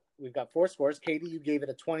 4 scores. Katie, you gave it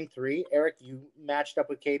a 23. Eric, you matched up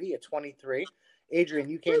with Katie at 23. Adriane,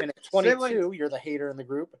 you came in at 22. Siblings. You're the hater in the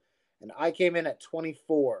group. And I came in at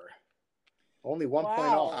 24. Only 1 point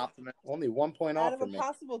off. Optimist. Only 1 point off from me. Out of a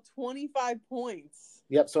possible 25 points.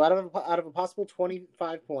 Yep. So out of a possible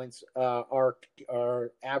 25 points,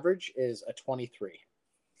 our average is a 23.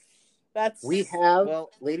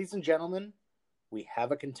 Ladies and gentlemen, we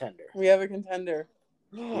have a contender. We have a contender.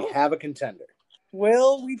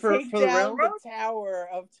 Will we take down the tower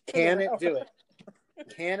of? Can it do it?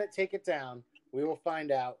 Can it take it down? We will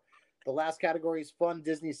find out. The last category is fun.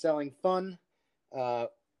 Disney selling fun.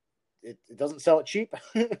 It doesn't sell it cheap,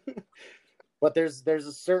 but there's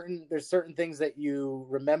certain things that you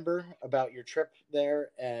remember about your trip there,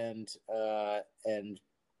 and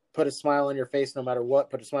put a smile on your face no matter what.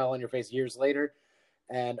 Put a smile on your face years later.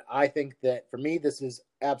 And I think that for me, this is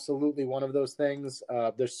absolutely one of those things.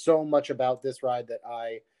 There's so much about this ride that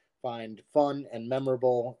I find fun and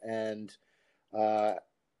memorable. And,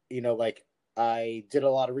 I did a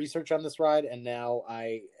lot of research on this ride, and now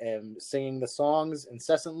I am singing the songs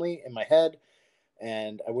incessantly in my head,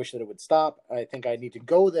 and I wish that it would stop. I think I need to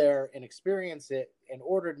go there and experience it in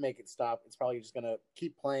order to make it stop. It's probably just going to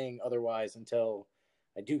keep playing otherwise until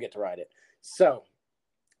I do get to ride it. So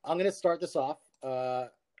I'm going to start this off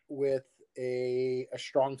with a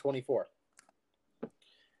strong 24.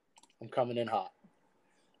 I'm coming in hot.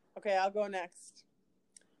 Okay, I'll go next.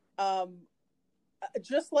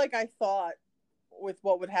 Just like I thought with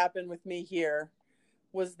what would happen with me here,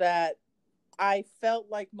 was that I felt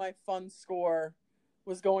like my fun score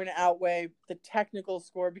was going to outweigh the technical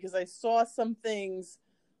score because I saw some things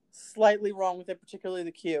slightly wrong with it, particularly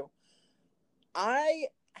the queue. I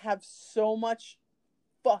have so much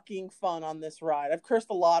fucking fun on this ride. I've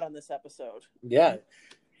cursed a lot on this episode. Yeah.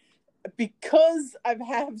 Because I've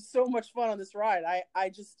had so much fun on this ride. I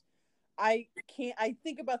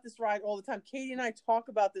think about this ride all the time. Katie and I talk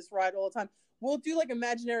about this ride all the time. We'll do like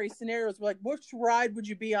imaginary scenarios. We're like, which ride would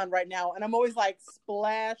you be on right now? And I'm always like,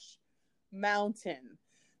 Splash Mountain.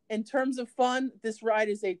 In terms of fun, this ride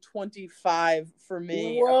is a 25 for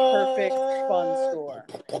me. What? A perfect fun score.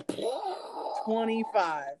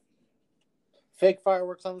 25. Fake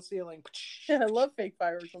fireworks on the ceiling. I love fake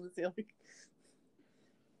fireworks on the ceiling.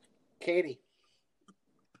 Katie.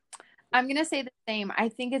 I'm going to say the same. I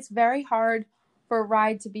think it's very hard for a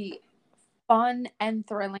ride to be fun and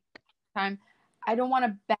thrilling at the same time. I don't want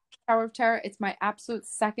to bash Tower of Terror. It's my absolute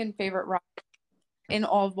second favorite ride in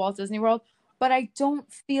all of Walt Disney World. But I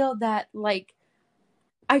don't feel that, like,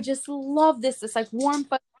 I just love this like warm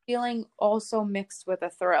fuzzy feeling also mixed with a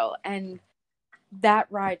thrill. And that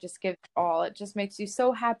ride just gives it all. It just makes you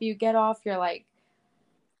so happy. You get off, you're like,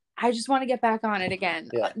 I just want to get back on it again.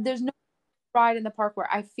 Yeah. There's no ride in the park where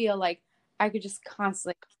I feel like I could just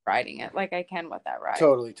constantly keep riding it like I can with that ride.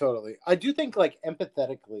 Totally. I do think, like,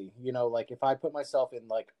 empathetically, you know, like if I put myself in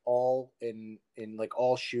like all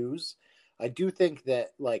shoes, I do think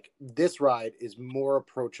that like this ride is more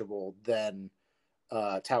approachable than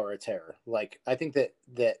Tower of Terror. Like, I think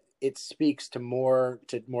that it speaks to more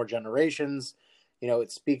generations. You know,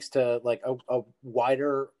 it speaks to like a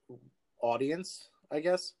wider audience, I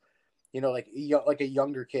guess. You know, like a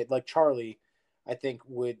younger kid like Charlie, I think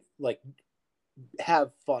would like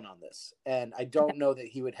have fun on this, and I don't know that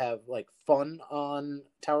he would have like fun on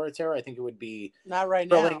Tower of Terror. I think it would be not right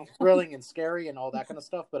now, thrilling and scary and all that kind of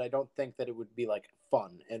stuff, but I don't think that it would be like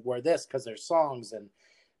fun. And where this, because there's songs and,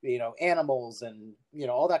 you know, animals and, you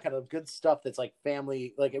know, all that kind of good stuff that's like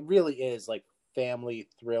family, like it really is like family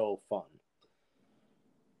thrill fun.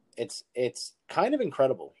 It's kind of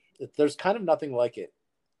incredible. There's kind of nothing like it.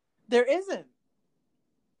 There isn't.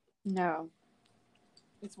 No.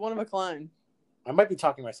 It's one of a kind. I might be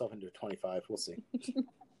talking myself into 25. We'll see.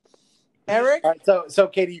 Eric? All right, so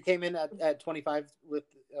Katie, you came in at 25 with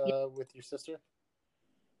your sister?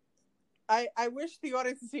 I wish the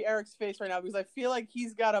audience could see Eric's face right now because I feel like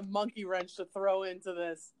he's got a monkey wrench to throw into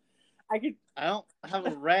this. I don't have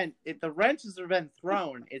a wrench. The wrenches have been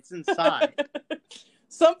thrown. It's inside.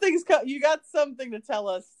 You got something to tell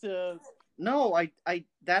us to... No, I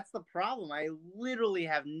that's the problem. I literally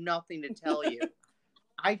have nothing to tell you.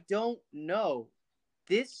 I don't know.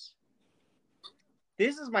 This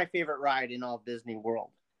is my favorite ride in all of Disney World.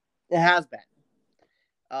 It has been.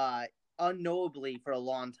 Unknowably for a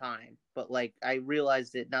long time. But like I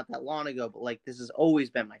realized it not that long ago, but like this has always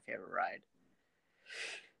been my favorite ride.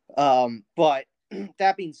 But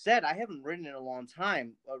that being said, I haven't ridden in a long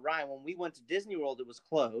time. Ryan, when we went to Disney World, it was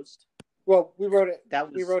closed. Well, we rode it.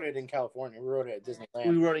 We rode it in California. We rode it at Disneyland.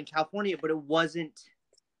 We rode it in California, but it wasn't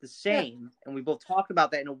the same. Yeah. And we both talked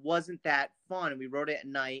about that, and it wasn't that fun. And we rode it at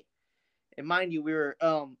night. And mind you, we were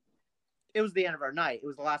it was the end of our night. It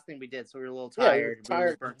was the last thing we did, so we were a little tired. We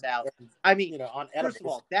were burnt out. I mean, you know, first of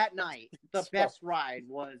all, that night, the best ride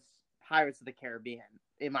was Pirates of the Caribbean,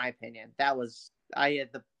 in my opinion. I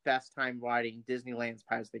had the best time riding Disneyland's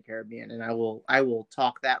Pirates of the Caribbean, and I will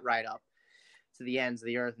talk that ride up to the ends of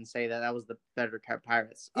the earth and say that was the better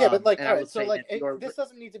Pirates. Yeah, but like, all right, so like, this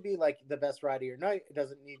doesn't need to be like the best ride of your night. It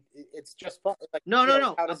doesn't need. It's just fun. Like, no.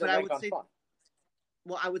 How does but it I rank would say, fun?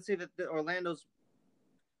 Well, I would say that the Orlando's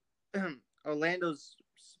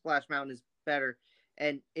Splash Mountain is better,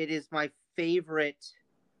 and it is my favorite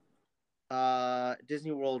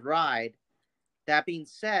Disney World ride. That being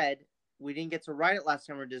said, we didn't get to ride it last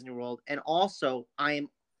time we were at Disney World, and also I am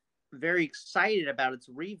very excited about its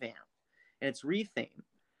revamp and its retheme.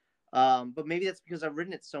 But maybe that's because I've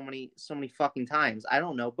ridden it so many fucking times. I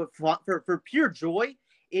don't know, but for pure joy,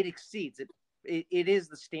 it exceeds it. It is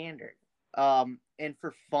the standard. And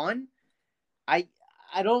for fun, I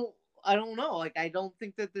don't know. Like, I don't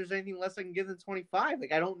think that there's anything less I can give than 25.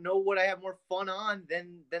 Like, I don't know what I have more fun on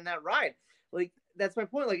than that ride. Like, that's my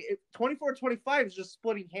point. Like, 24 or 25 is just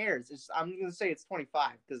splitting hairs. I'm going to say it's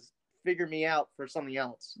 25 because figure me out for something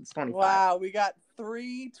else. It's 25. Wow, we got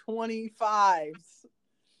 3 25s.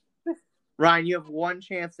 Ryan, you have one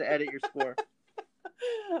chance to edit your score.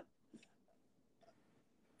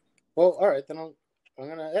 Well, all right, then I'm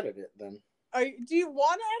going to edit it then. Do you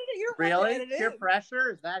want to edit it? You're really? Edit Peer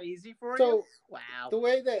pressure? Is that easy for you? Wow. The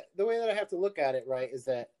way that I have to look at it, right, is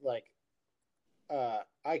that like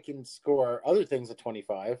I can score other things at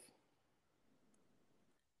 25.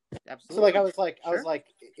 Absolutely. So like I was like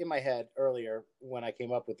in my head earlier when I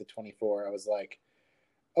came up with the 24, I was like,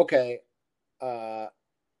 okay, I'm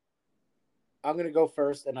gonna go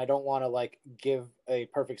first, and I don't want to like give a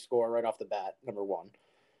perfect score right off the bat, number one,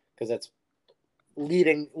 because that's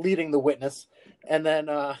leading the witness, and then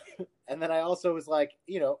I also was like,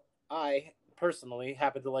 you know, I personally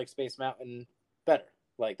happen to like Space Mountain better.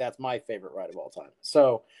 Like that's my favorite ride of all time.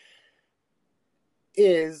 So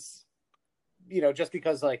is, you know, just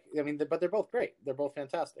because like, I mean, but they're both great. They're both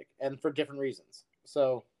fantastic and for different reasons.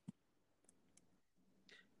 So,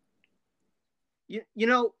 you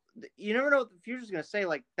know, you never know what the future's going to say.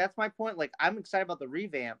 Like, that's my point. Like, I'm excited about the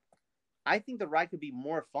revamp. I think the ride could be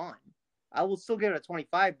more fun. I will still give it a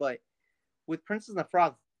 25, but with Princess and the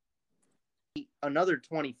Frog, another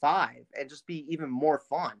 25 and just be even more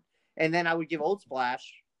fun. And then I would give Old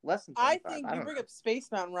Splash less than 25. I think you bring up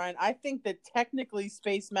Space Mountain, Ryan. I think that technically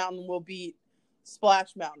Space Mountain will beat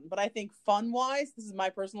Splash Mountain, but I think fun-wise, this is my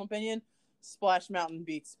personal opinion, Splash Mountain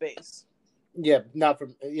beats Space. Yeah,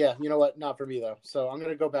 you know what? Not for me though. So I'm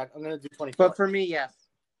gonna go back. I'm gonna do 24. But for me, yes.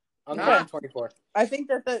 I'm going 24. I think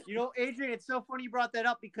that Adrian, it's so funny you brought that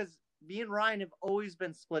up because me and Ryan have always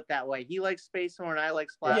been split that way. He likes Space Mountain, and I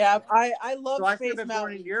like Splash. Yeah, I love so Space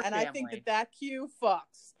Mountain, and I think that queue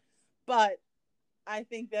fucks. But I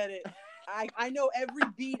think that I know every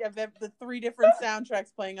beat of the 3 different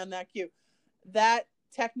soundtracks playing on that queue. That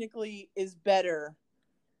technically is better,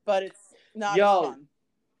 but it's not as fun.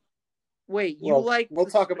 Wait, we'll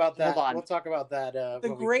talk about that. We'll talk about that.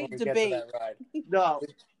 The great debate. Get to that ride. No,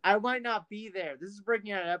 I might not be there. This is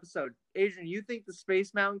breaking out an episode. Adrian, you think the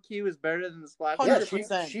Space Mountain queue is better than the Splash Mountain?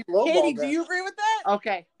 100%. She Katie, do you agree with that?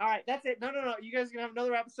 Okay, all right, that's it. No. You guys are gonna have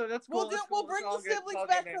another episode. That's cool. We'll bring the siblings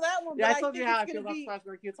back for that one. Yeah, but I told you how I feel about Splash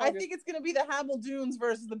Mountain queue. I think it's gonna be the Hamel Dunes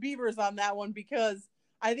versus the Beavers on that one because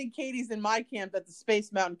I think Katie's in my camp that the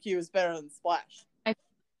Space Mountain queue is better than Splash.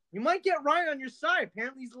 You might get Ryan on your side.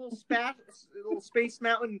 Apparently, he's a little Space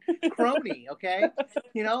Mountain crony. Okay,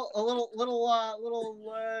 you know, a little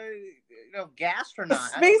gastronaut.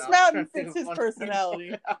 Space Mountain fits his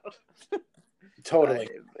personality. Totally.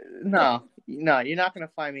 No, you're not gonna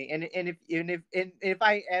find me. And if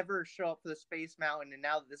I ever show up for the Space Mountain, and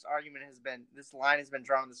now that this line has been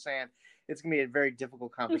drawn in the sand, it's gonna be a very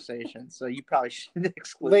difficult conversation. So you probably should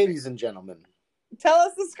exclude. Ladies and gentlemen, tell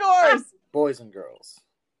us the scores. Boys and girls.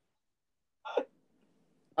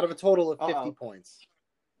 Out of a total of 50 points.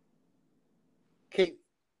 Katie,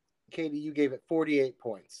 you gave it 48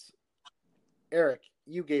 points. Eric,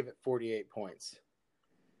 you gave it 48 points.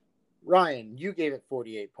 Ryan, you gave it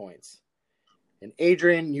 48 points. And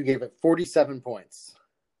Adrian, you gave it 47 points.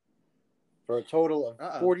 For a total of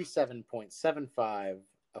 47.75,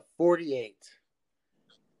 a 48.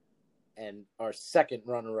 And our second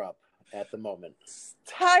runner-up at the moment.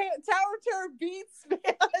 Tower Terror beats Splash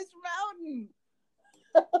Mountain.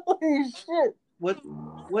 Holy shit!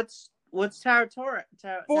 What's Tower Terror?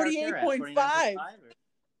 48.5.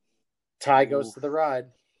 Tie goes to the ride.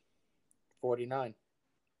 49.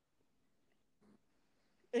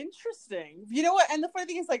 Interesting. You know what? And the funny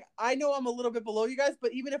thing is, like, I know I'm a little bit below you guys,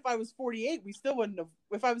 but even if I was 48, we still wouldn't have.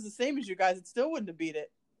 If I was the same as you guys, it still wouldn't have beat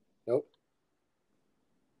it. Nope.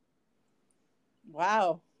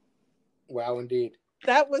 Wow. Wow, indeed.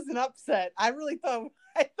 That was an upset. I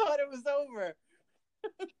thought it was over.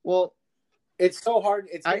 Well, it's so hard.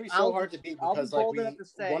 It's going to be so hard to beat because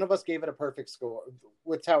one of us gave it a perfect score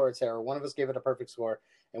with Tower of Terror. One of us gave it a perfect score,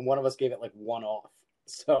 and one of us gave it like 1 off,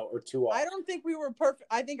 or 2 off. I don't think we were perfect.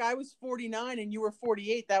 I think I was 49 and you were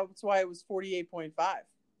 48. That's why it was 48.5.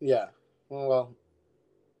 Yeah. Well.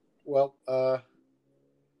 All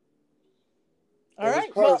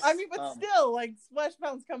right. Well, I mean, but still, like Splash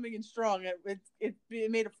Mountain's coming in strong. It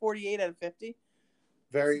made a 48 out of 50.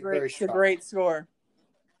 Very strong. It's a great score.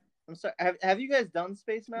 I'm sorry. Have you guys done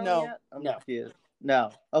Space Mountain yet? I'm no. confused.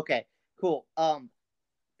 No. Okay. Cool. I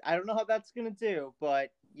don't know how that's gonna do,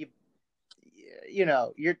 but you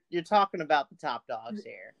know, you're talking about the top dogs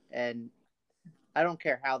here, and I don't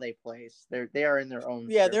care how they place. They are in their own.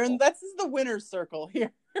 Yeah, circle. they're in. That's the winner's circle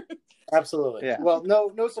here. Absolutely. Yeah. Well,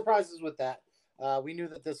 no surprises with that. We knew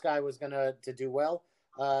that this guy was gonna do well.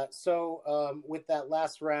 So with that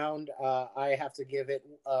last round, I have to give it.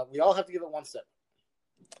 We all have to give it 1 sip.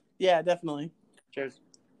 Yeah, definitely. Cheers.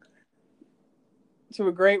 To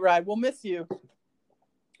a great ride. We'll miss you.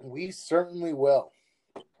 We certainly will.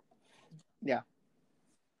 Yeah.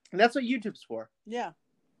 And that's what YouTube's for. Yeah.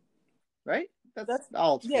 Right? That's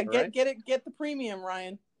all it's for, right? Get the premium,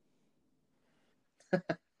 Ryan.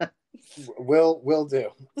 Will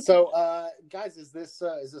do. So, guys, is this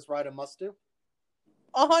ride a must do?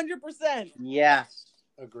 100%. Yes.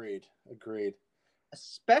 Agreed.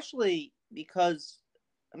 Especially because,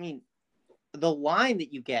 I mean, the line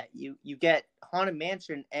that you get Haunted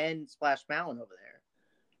Mansion and Splash Mountain over there,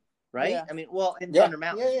 right? Yeah. I mean, well, and Thunder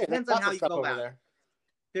Mountain. Yeah. Depends on how you go about it.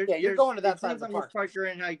 You're going to that side of the park. Depends on park. which park you're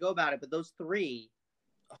in, how you go about it. But those 3,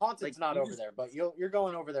 Haunted's not over there, but you're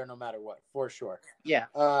going over there no matter what, for sure. Yeah.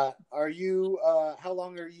 Are you? How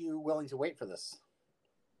long are you willing to wait for this?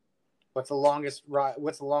 What's the longest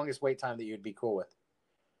wait time that you'd be cool with?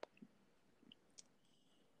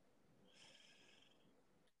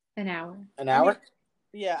 An hour. An hour?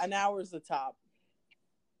 Yeah, an hour is the top.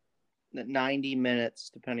 90 minutes,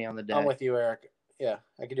 depending on the day. I'm with you, Eric. Yeah,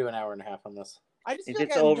 I could do an hour and a half on this. I just If feel like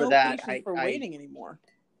it's I have over no that, patience for waiting anymore.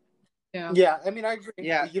 Yeah. I mean, I agree.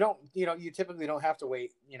 Yeah. You typically don't have to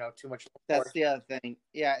wait, too much. That's the other thing.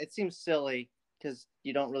 Yeah, it seems silly because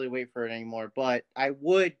you don't really wait for it anymore. But I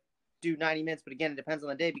would do 90 minutes, but again, it depends on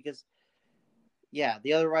the day because, yeah,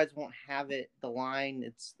 the other rides won't have it. The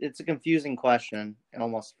line, it's a confusing question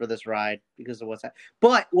almost for this ride because of what's happening.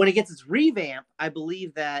 But when it gets its revamp, I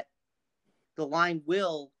believe that the line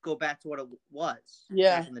will go back to what it was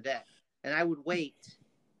back in the day. And I would wait.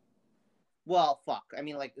 Well, fuck. I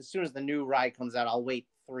mean, like, as soon as the new ride comes out, I'll wait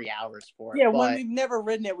 3 hours for it. Yeah, when we've never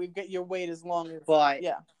ridden it, we've got your wait as long as. But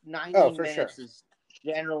 90 for minutes sure. is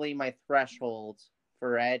generally my threshold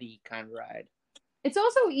for any kind of ride. It's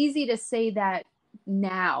also easy to say that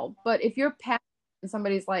now, but if you're past and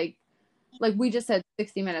somebody's like we just said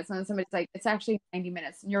 60 minutes, and then somebody's like, it's actually 90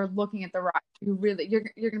 minutes, and you're looking at the ride, you're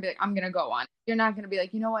gonna be like, I'm gonna go on. You're not gonna be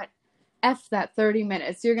like, you know what, F that 30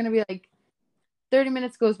 minutes. You're gonna be like, 30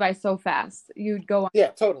 minutes goes by so fast. You'd go on. Yeah,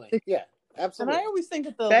 totally. Yeah, absolutely. And I always think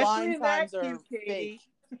that the Especially line times are fake.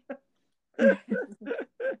 The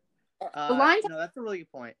line no, that's a really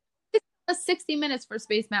good point. It's 60 minutes for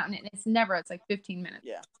Space Mountain, and it's like 15 minutes.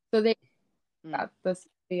 Yeah. So they got the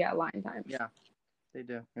line time. Yeah, they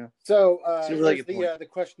do. Yeah. So really the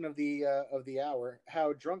question of the hour: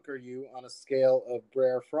 how drunk are you on a scale of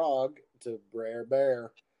Briar Frog to Briar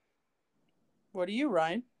Bear? What are you,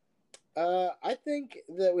 Ryan? I think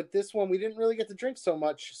that with this one we didn't really get to drink so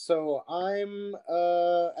much, so I'm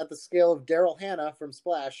at the scale of Daryl Hannah from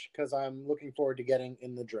Splash because I'm looking forward to getting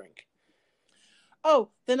in the drink. Oh,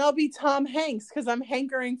 then I'll be Tom Hanks because I'm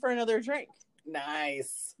hankering for another drink.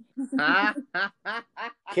 Nice.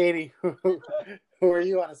 Katie, who are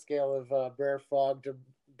you on a scale of Briar Frog to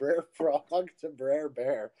Briar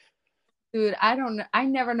Bear? Dude, I don't know. I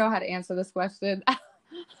never know how to answer this question.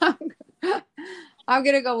 I'm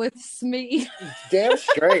gonna go with Smee. Damn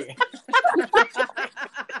straight.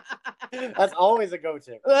 That's always a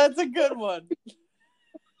go-to. That's a good one.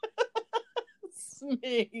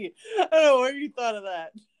 Smee. I don't know where you thought of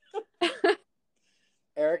that.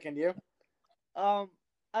 Eric, and you? I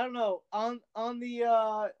don't know. On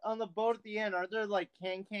the boat at the end, are there like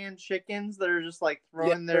can chickens that are just like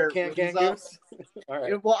throwing their can up? All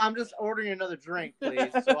right. Well, I'm just ordering another drink,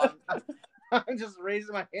 please. So I'm just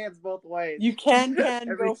raising my hands both ways. You can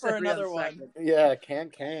go for another one. Yeah,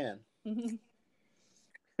 can.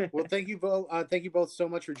 Well, thank you both. Thank you both so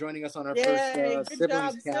much for joining us on our first siblings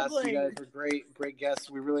cast. You guys were great guests.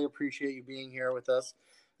 We really appreciate you being here with us,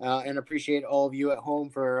 and appreciate all of you at home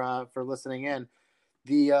for listening in.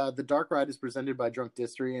 The Dark Ride is presented by Drunk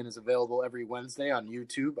Distillery and is available every Wednesday on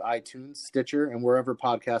YouTube, iTunes, Stitcher, and wherever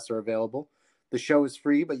podcasts are available. The show is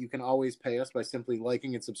free, but you can always pay us by simply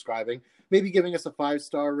liking and subscribing, maybe giving us a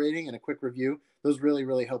 5-star rating and a quick review. Those really,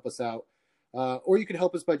 really help us out. Or you could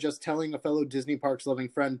help us by just telling a fellow Disney Parks loving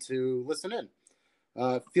friend to listen in.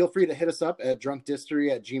 Feel free to hit us up at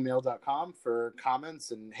drunkdistillery@gmail.com for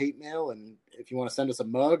comments and hate mail, and if you want to send us a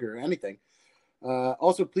mug or anything.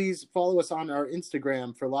 Also, please follow us on our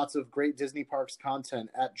Instagram for lots of great Disney Parks content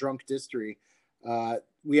at Drunk Distillery.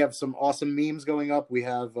 We have some awesome memes going up. We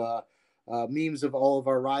have memes of all of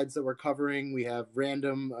our rides that we're covering. We have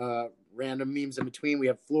random memes in between. We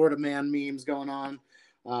have Florida Man memes going on.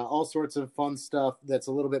 All sorts of fun stuff that's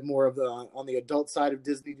a little bit more of on the adult side of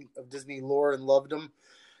Disney lore and lovedom.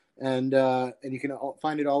 And you can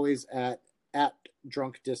find it always at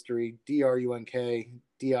Drunk Distillery, DrunkDistory.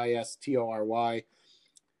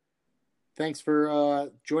 Thanks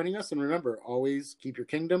for joining us, and remember, always keep your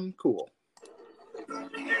kingdom cool.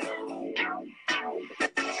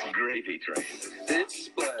 Gravy train. It's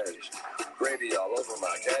splashed. Gravy all over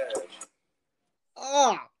my cash.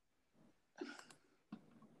 Ah!